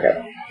 Okay.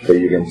 So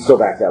you can still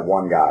backstab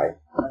 1 guy.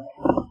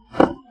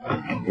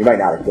 You might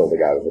not have killed the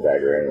guy with the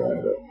dagger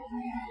anyway, but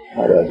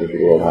how does if you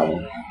roll high?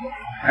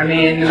 I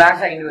mean, the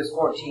max I can do is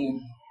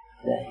 14.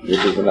 Yeah,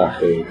 this is enough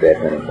to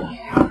death anything.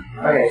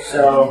 Okay,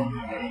 so...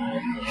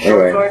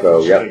 Anyway,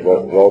 so yep,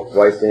 roll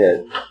twice to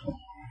hit.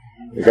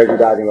 Because you're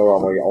dodging low,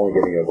 I'm only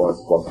giving you a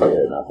bonus plus 2 to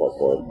hit, not plus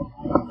 4.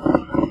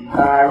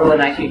 I roll a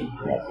 19.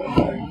 Yeah, go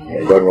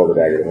ahead and roll the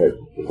dagger to hit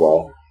as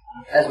well.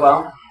 As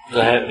well? Go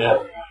ahead, yeah.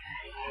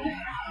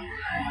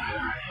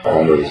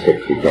 Under the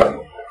 60 gun.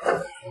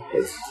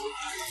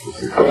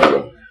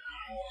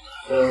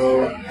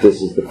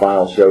 This is the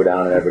final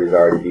showdown and everybody's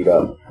already beat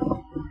up.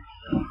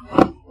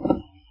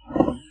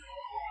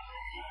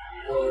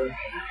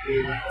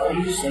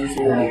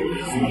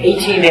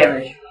 18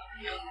 damage.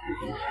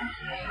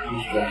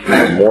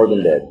 More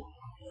than dead.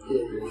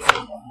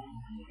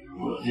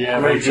 Yeah,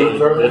 maybe you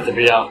have to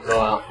be out, go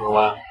out for a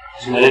while.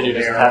 And then you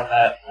just tap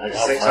that. Like,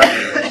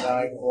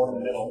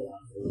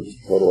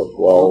 Total of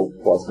 12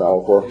 plus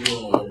now 4.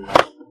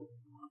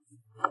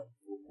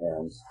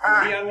 And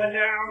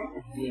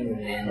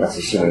that's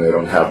assuming they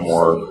don't have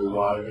more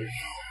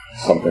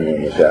something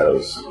in the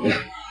shadows.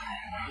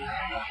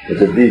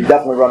 Because he's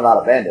definitely running out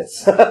of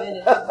bandits.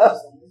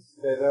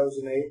 Yeah, that was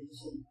an 8.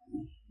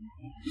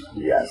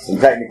 Yes, and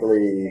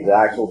technically the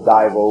actual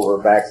dive over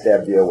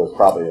backstab deal was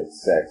probably a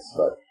 6,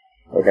 but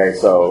okay,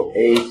 so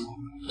 8,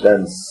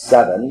 then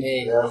 7.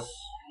 Yes.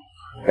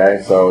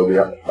 Okay, so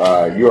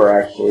you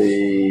are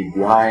actually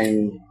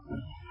behind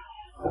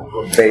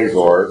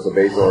Bazor, so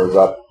Bazor is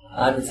up.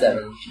 I'm at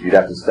 7. You'd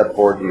have to step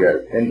forward to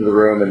get into the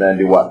room and then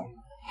do what?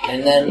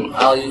 And then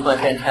I'll use my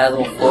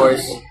phantasmal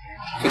force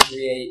to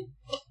create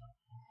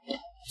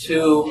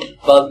 2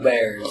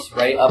 bugbears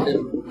right up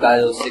and by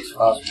those 6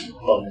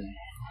 crossbows.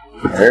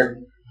 Here?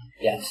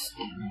 Yes.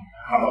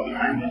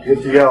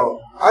 Get to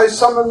yell, I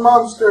summon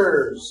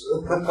monsters!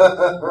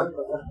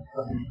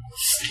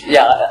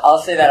 Yeah,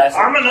 I'll say that. I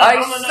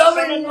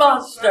summon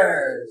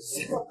monsters!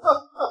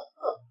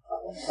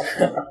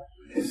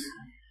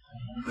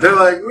 They're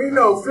like, we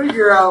know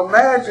figure out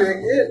magic,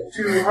 it's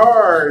too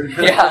hard.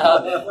 Yeah,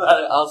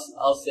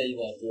 I'll say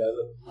that,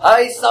 dude.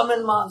 I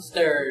summon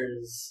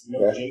monsters!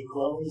 no Jake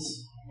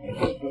clones?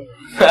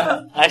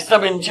 I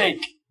summon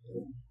Jake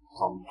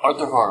from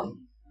Arthur Harm.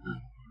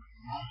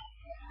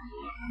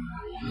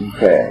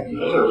 Okay.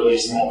 Those are really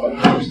small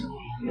bugbears.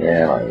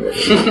 Yeah.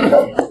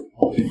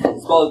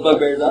 Smallest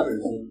bugbears I've ever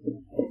seen.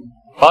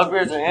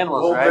 Bugbears are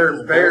animals, Well, right?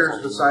 they're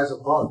bears the size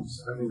of bugs.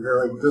 I mean, they're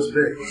like this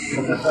big.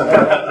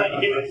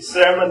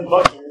 Salmon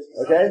bugbears.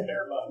 Okay.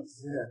 Bear bugs.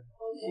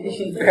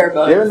 Bear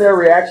bugs. Given their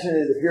reaction,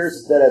 it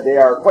appears that they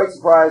are quite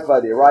surprised by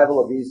the arrival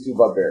of these 2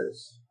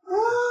 bugbears.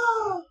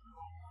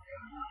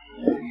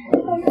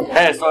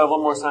 Hey, I still have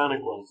one more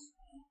sonic one.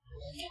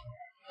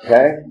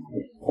 Okay?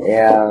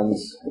 And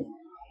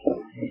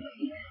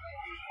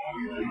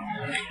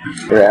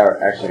we're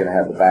actually going to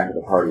have the back of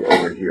the party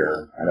over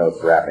here. I know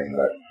it's wrapping,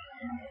 but...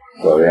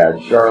 So we had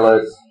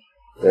Charlotte,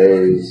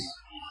 Faze,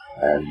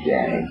 and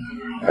Danny.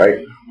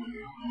 Right?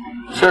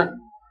 Sure.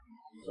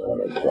 So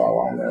let's draw a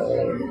line there.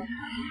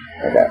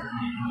 Okay.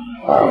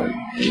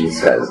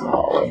 These guys in the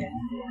hallway.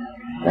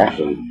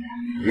 Actually,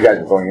 you guys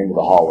are going into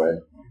the hallway.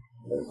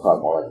 It's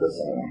probably more like this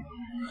anyway.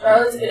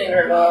 Charlotte's getting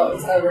her bow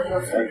instead of her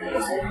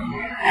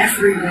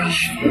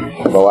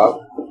Go out?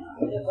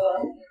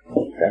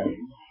 Okay.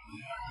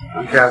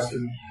 I'm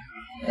casting.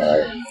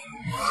 Alright.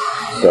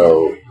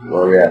 So,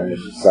 where are we at?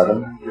 Mission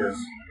 7? Yes.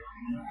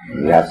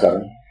 You have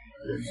 7?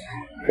 Yes.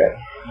 Okay.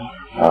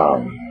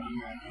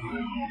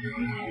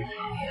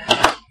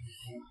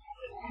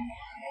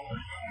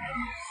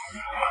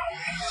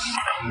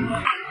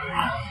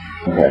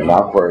 Okay,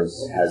 Malcor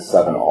has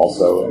 7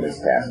 also in his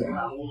casting.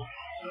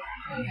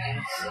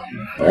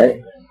 Alright.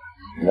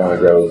 Then we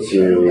go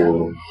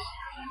to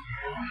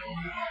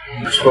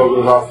Spoke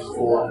goes off to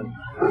 4.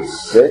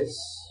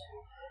 6.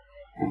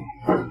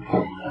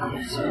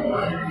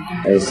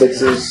 Any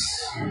 6s?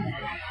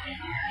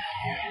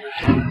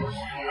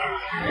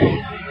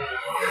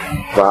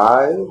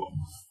 5.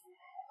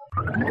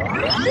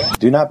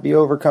 Do not be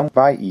overcome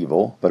by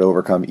evil, but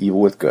overcome evil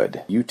with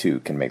good. You too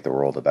can make the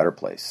world a better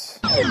place.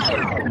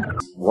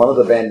 One of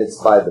the bandits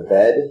by the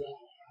bed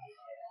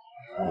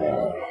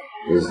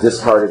has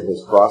discarded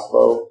his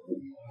crossbow,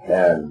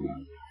 and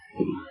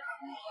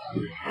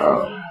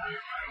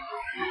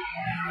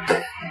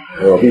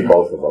it'll be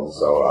both of them,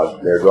 so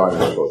they're drawing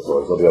their both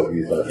swords. They'll be able to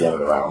use them at the end of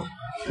the round.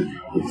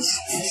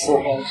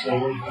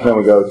 Then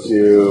we go to...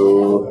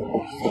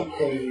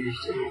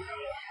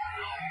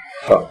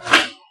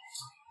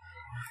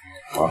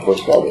 Our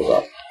first spell goes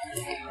off.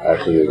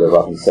 Actually, it goes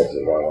off in 6.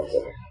 Hold on 1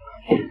 second.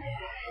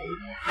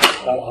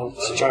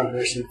 It's a charm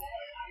person.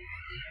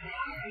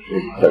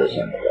 There it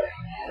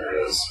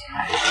is.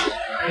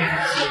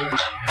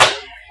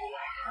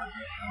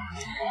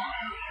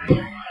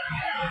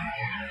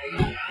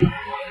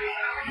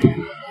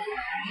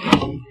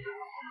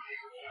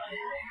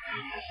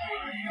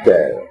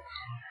 Okay.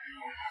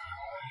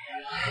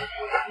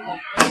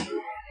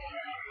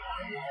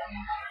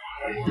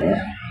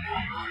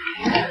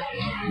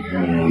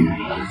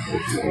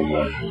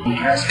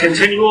 Cast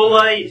continual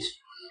light.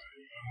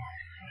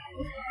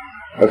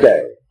 Okay.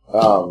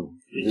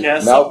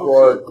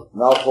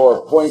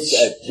 Malcor points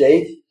at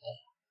Jake,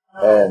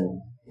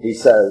 and he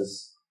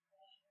says,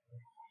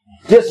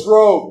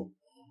 "Disrobe."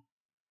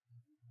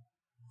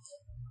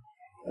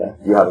 Okay.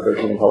 You have a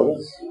 13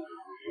 intelligence?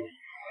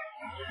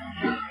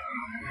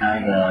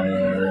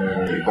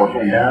 And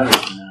 14 down is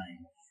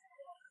 9.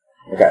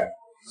 Okay.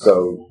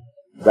 So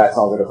that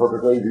sounds like a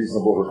perfectly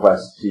reasonable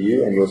request to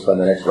you, and you'll spend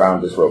the next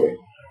round disrobing.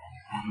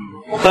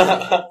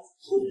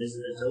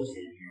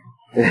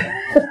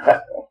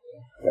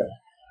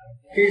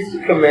 Here's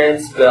the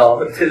command spell.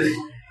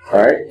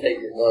 Alright. Take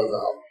your clothes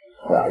off.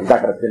 Well, he's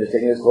not going to finish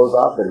taking his clothes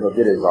off, but he'll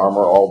get his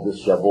armor all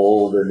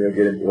disheveled,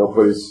 and he'll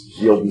put his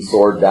shield and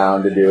sword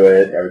down to do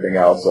it, everything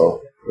else,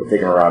 so it'll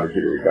take him a round or 2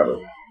 to recover.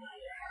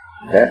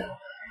 Okay?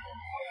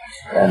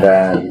 And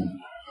then...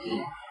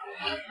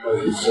 That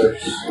was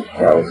 6.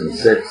 That was in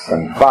 6,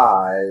 and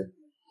 5,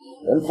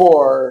 and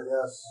 4.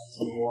 Yes,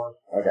 4.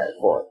 Okay,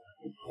 4.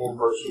 1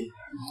 person.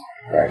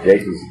 Alright,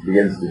 Jake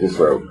begins to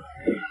disrobe.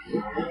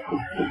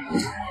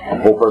 The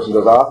whole person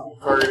goes off.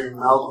 Targeting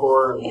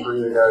Malcor and 3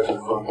 of the guys in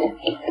front.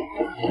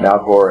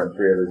 Malcor and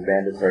 3 of his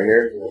bandits are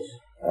here. Yes.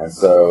 And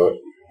so,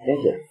 I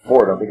think at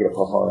 4, don't they get a +1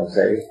 on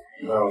save?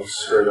 No,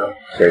 straight up.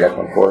 Straight up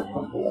on 4?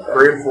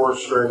 3 and 4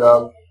 straight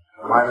up.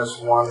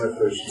 -1 if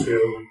there's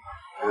 2.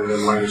 And then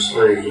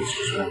 -3 if it's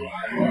just 1.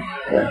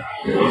 Yeah.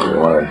 You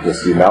want to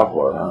just do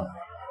Malcor, huh?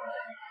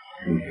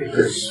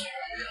 Because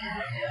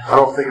I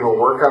don't think it'll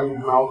work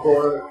on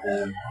Malcor,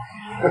 and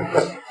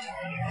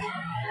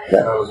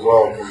that as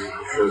well, because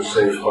I'm sure the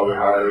save's probably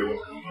higher.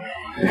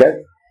 Okay.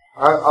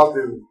 I'll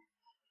do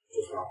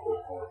just Malcor.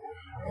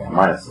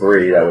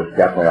 -3, that would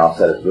definitely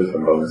offset his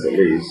wisdom bonus at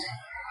least.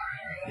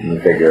 And you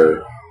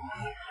figure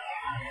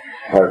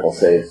particle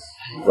saves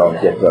don't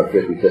get to a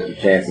 50-50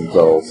 chance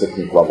until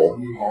 16th level.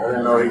 I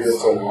didn't know he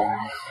gets a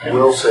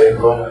will save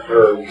bonus,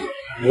 or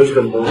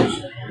wisdom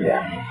bonus.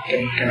 Yeah.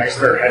 Can I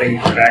start heading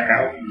back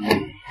out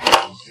and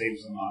save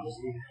some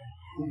honesty?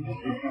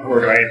 Or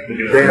do I have to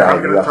do it? Yeah,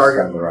 I'm going to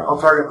target. I'll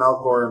target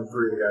Malcor and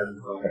 3 of the guys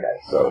in front. Okay,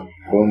 so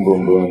boom,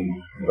 boom,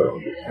 boom, boom.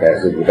 Okay,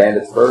 so the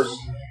bandits first.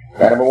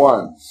 Guy number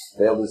 1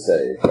 failed his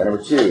save. Guy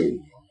number 2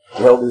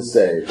 failed his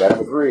save. Guy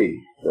number 3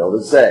 failed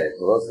his save.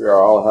 So those 3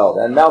 are all held.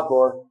 And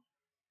Malcor,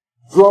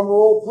 drum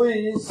roll,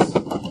 please.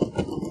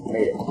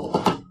 Made it.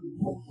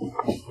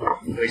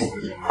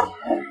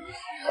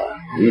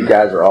 These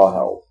guys are all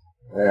held.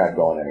 They're not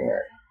going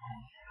anywhere.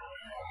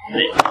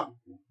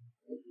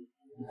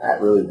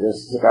 That really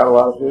just took out a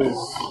lot of his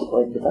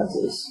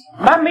defenses.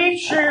 My meat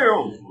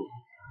shield!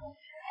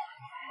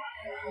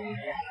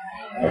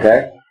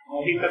 Okay.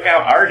 Well, he took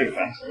out our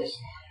defenses.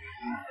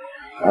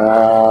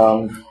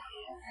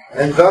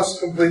 And thus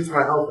completes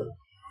my helping.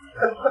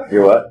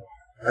 You what?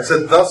 I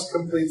said thus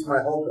completes my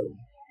helping.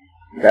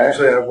 Okay.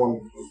 Actually, I have 1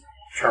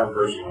 charm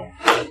person.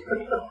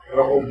 And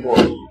a whole 4.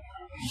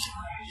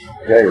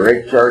 Okay,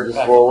 Rake charges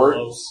forward.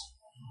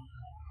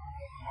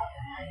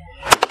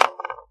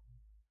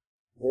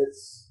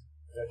 Hits.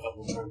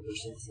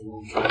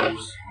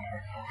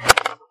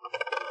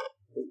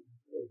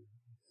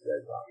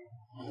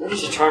 What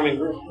is a charming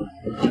group?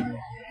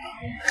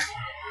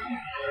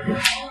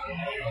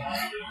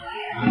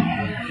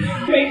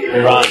 Hey,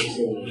 Ron, do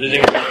you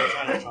think we're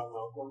trying to charm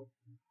Malcolm?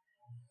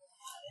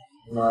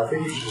 No, I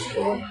think you should just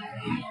kill him.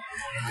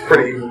 It's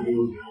pretty even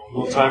dude.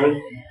 No timing?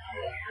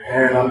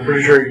 And I'm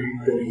pretty sure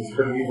he's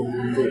pretty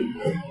even dude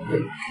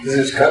too. This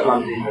is cutting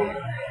on people.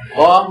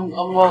 Well,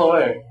 I'm well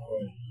aware.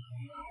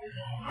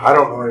 I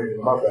don't know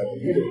anything about that, but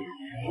you do.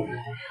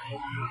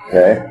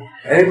 Okay.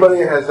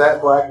 Anybody that has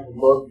that black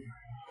look,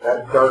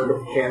 that dark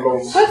of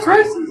candles. That's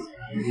racist.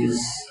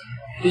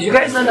 Did you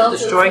guys end up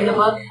destroying the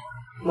book?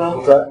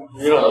 What's that?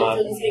 You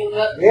don't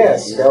know. Yeah,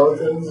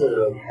 skeletons that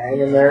are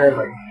hanging there and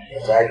like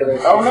attacking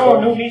us. Oh no,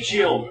 no meat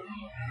shield.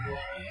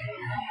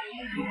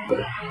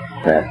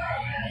 Okay.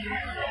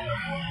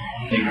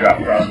 You drop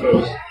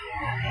crossbows.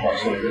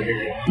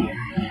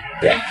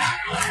 Yeah.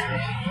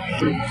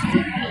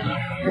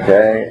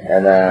 Okay,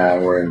 and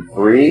then we're in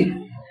 3.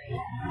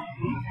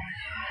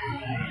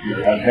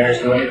 Have parents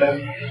do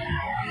anything?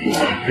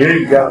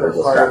 You got their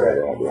fire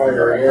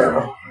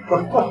arrow.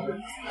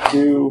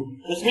 2.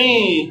 It's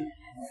me.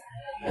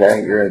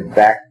 Okay, you're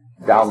back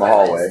down the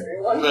hallway.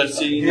 Let's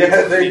see. Yeah,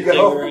 there you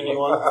go.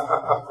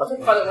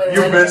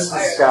 You missed the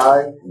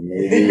sky.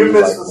 Maybe You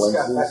missed like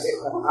the glimpses.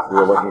 sky.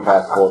 You're looking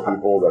past 4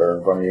 people that are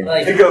in front of you.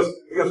 Like, He goes.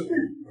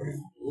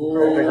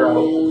 Right in the ground.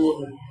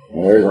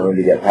 And there isn't room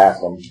to get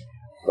past them.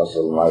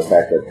 Especially in light of the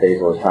fact that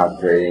Taser was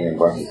concentrating and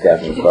Brunch was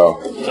casting a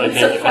spell. So I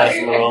can't get past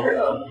them at all.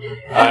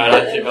 Alright,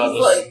 I think I'll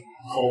just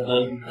hold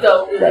them.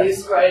 Don't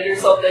release right or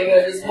something and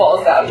it just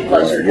falls down. You don't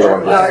want to No,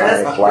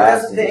 just that's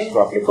blast the and thing.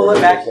 disrupt You the pull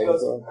it back, it Taser.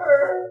 goes,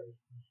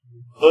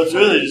 Well, it's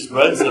really just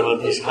Brunson when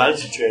he's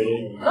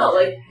concentrating. No,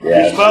 like,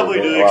 Yeah, He's probably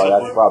true, but- doing well, something.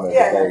 that's the problem.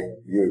 Yeah.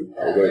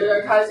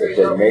 If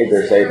they made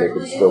their save, they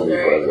could still do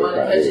whatever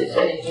they're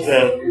trying to do.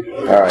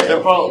 Yeah. Alright. They're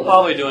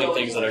probably doing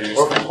things that are Or if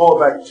useful. you pull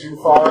it back too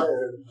far and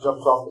it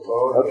jumps off the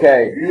boat.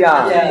 Okay,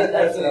 Dion. yeah,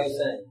 that's what I was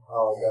saying.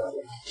 Oh,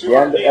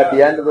 gotcha. At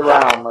the end of the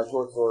round, my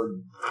short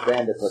sword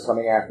bandits are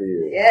coming after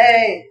you.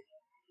 yay!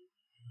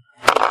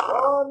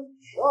 One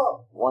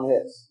shot. 1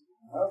 hit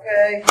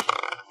Okay,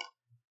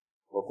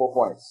 for 4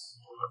 points.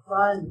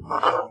 fun.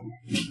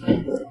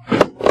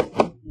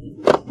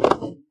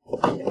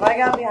 If I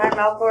got behind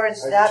Malcor and I have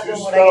stabbed 2 him,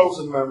 would I spells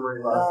in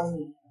memory left.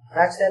 get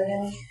backstab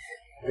damage?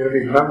 You're going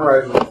to be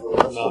memorizing for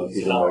the rest No, of You it's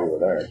didn't know you not. were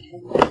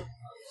there.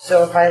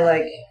 So if I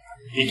like,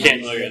 He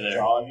can't know you're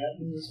there.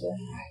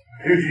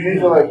 Dude, you need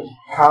to like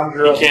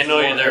conjure He up. can't know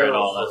you're there at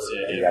all. That's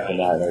the You have to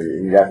idea. not know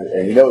you have to,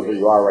 and he knows where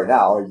you are right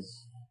now.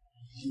 He's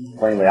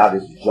plainly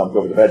obvious. You jumped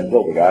over the bed and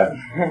killed the guy.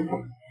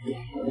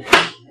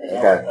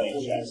 Okay.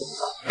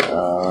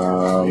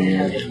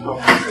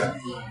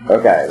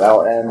 Okay,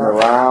 that'll end the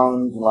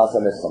round unless I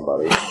miss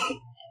somebody.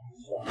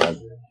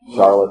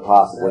 Charlotte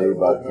possibly,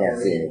 but can't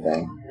see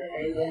anything.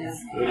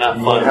 You're not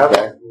fun.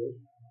 Okay.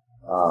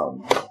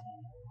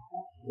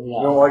 You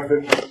don't like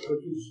the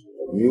cookies?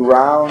 New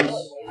rounds.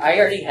 I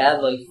already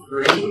had like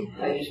 3.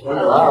 I just went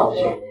around.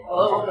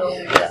 oh no.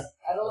 Yeah.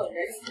 I don't like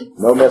race.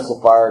 No missile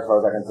fire as far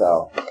as I can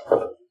tell.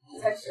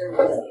 Texture.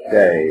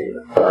 Okay.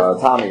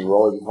 Tommy,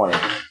 roll a d20.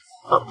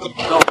 No,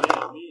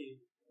 me.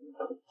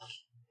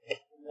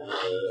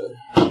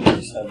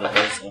 Just have the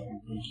dice up.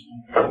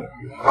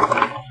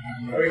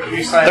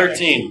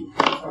 13.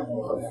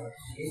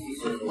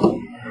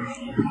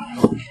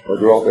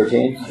 What'd you roll,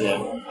 13? Yeah.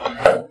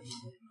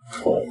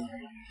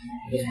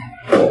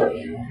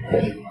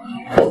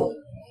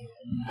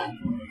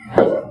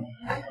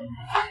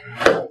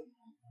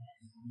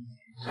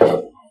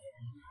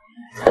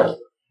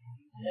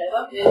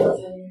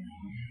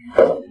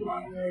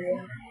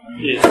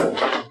 Yeah.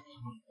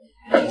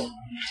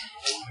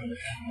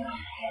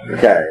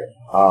 Okay.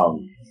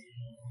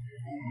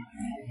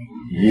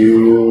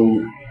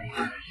 You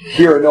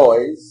hear a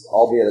noise,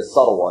 albeit a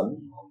subtle one,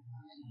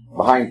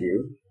 behind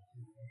you.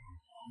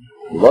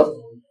 You look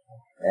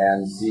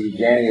and see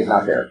Janny is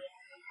not there.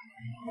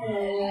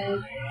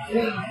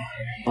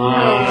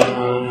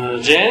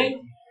 Jenny?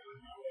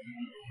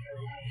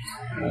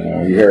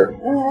 You hear,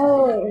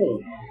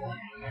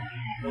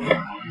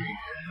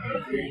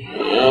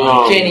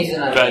 Jenny's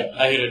in a- Right,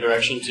 I hear the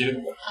direction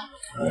too.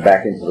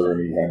 back into the room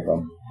you came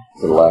from,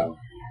 to the left.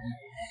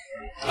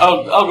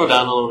 I'll go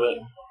down a little bit.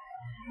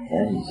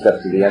 And you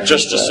step to the edge.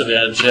 Just to the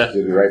edge, yeah.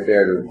 You'll be right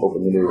there to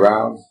open the new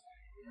round.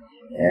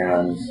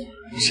 And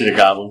You see the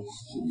goblin.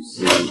 you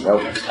see,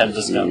 nope, And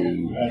this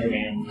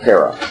you see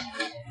Kara.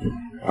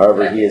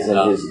 However, he is in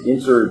his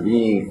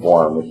intervening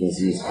form, which means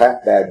he's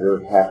half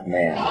badger, half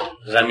man.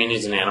 Does that mean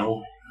he's an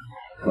animal?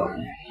 He's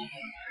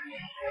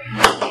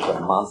a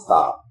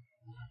monster.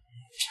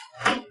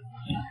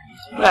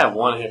 I have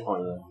 1 hit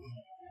point left.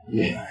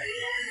 Yeah.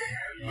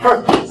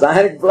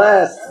 Sonic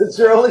Blast! It's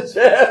your only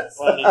chance!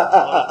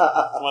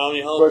 My only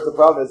Of hope. course, the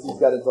problem is he's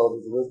got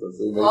intelligence and wisdom,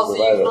 so he may Also, you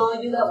survive can it.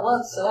 only do that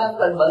once, so have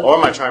fun, buddy. Or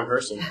my charm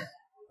person.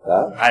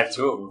 Huh? I have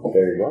 2 of them.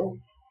 There you go.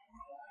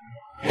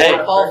 Hey,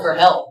 Call for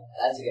help.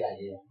 That's a good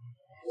idea.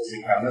 Does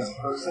he count as a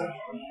person?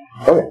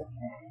 Okay.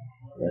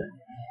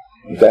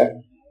 Okay.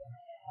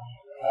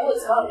 Oh,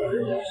 it's not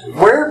rude.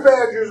 Were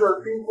badgers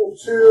are people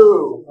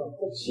too.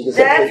 She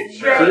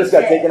just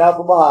got taken out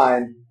from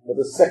behind for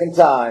the second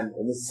time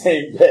in the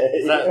same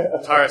day.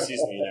 that, Tara sees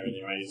me and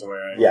everything, right? He's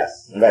aware.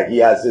 Yes. In fact, he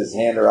has his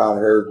hand around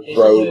her You should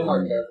throat, be more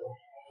and careful.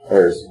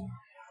 her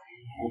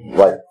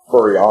like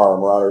furry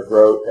arm around her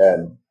throat,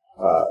 and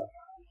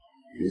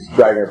he's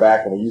dragging her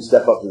back. And when you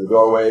step up to the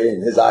doorway,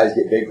 and his eyes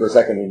get big for a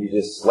second, and he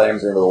just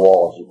slams her into the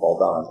wall, and she falls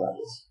down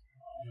unconscious.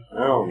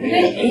 Oh, You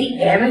did 8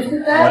 damage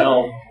with that?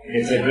 Well,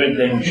 it's a good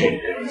thing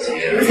Jake didn't see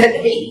It it. was at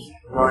 8.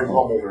 No, he's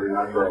humble,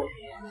 not broke.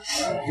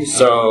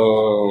 So,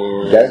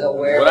 Okay.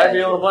 would I be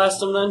able to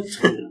blast him then?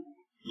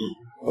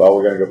 Well,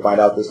 we're gonna go find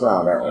out this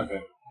round, aren't we?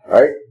 Okay.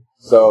 Alright?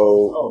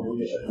 So,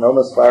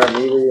 Noma's fire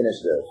melee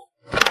initiative.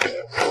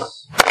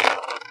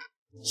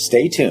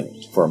 Stay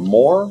tuned for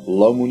more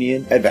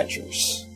Lomunian adventures.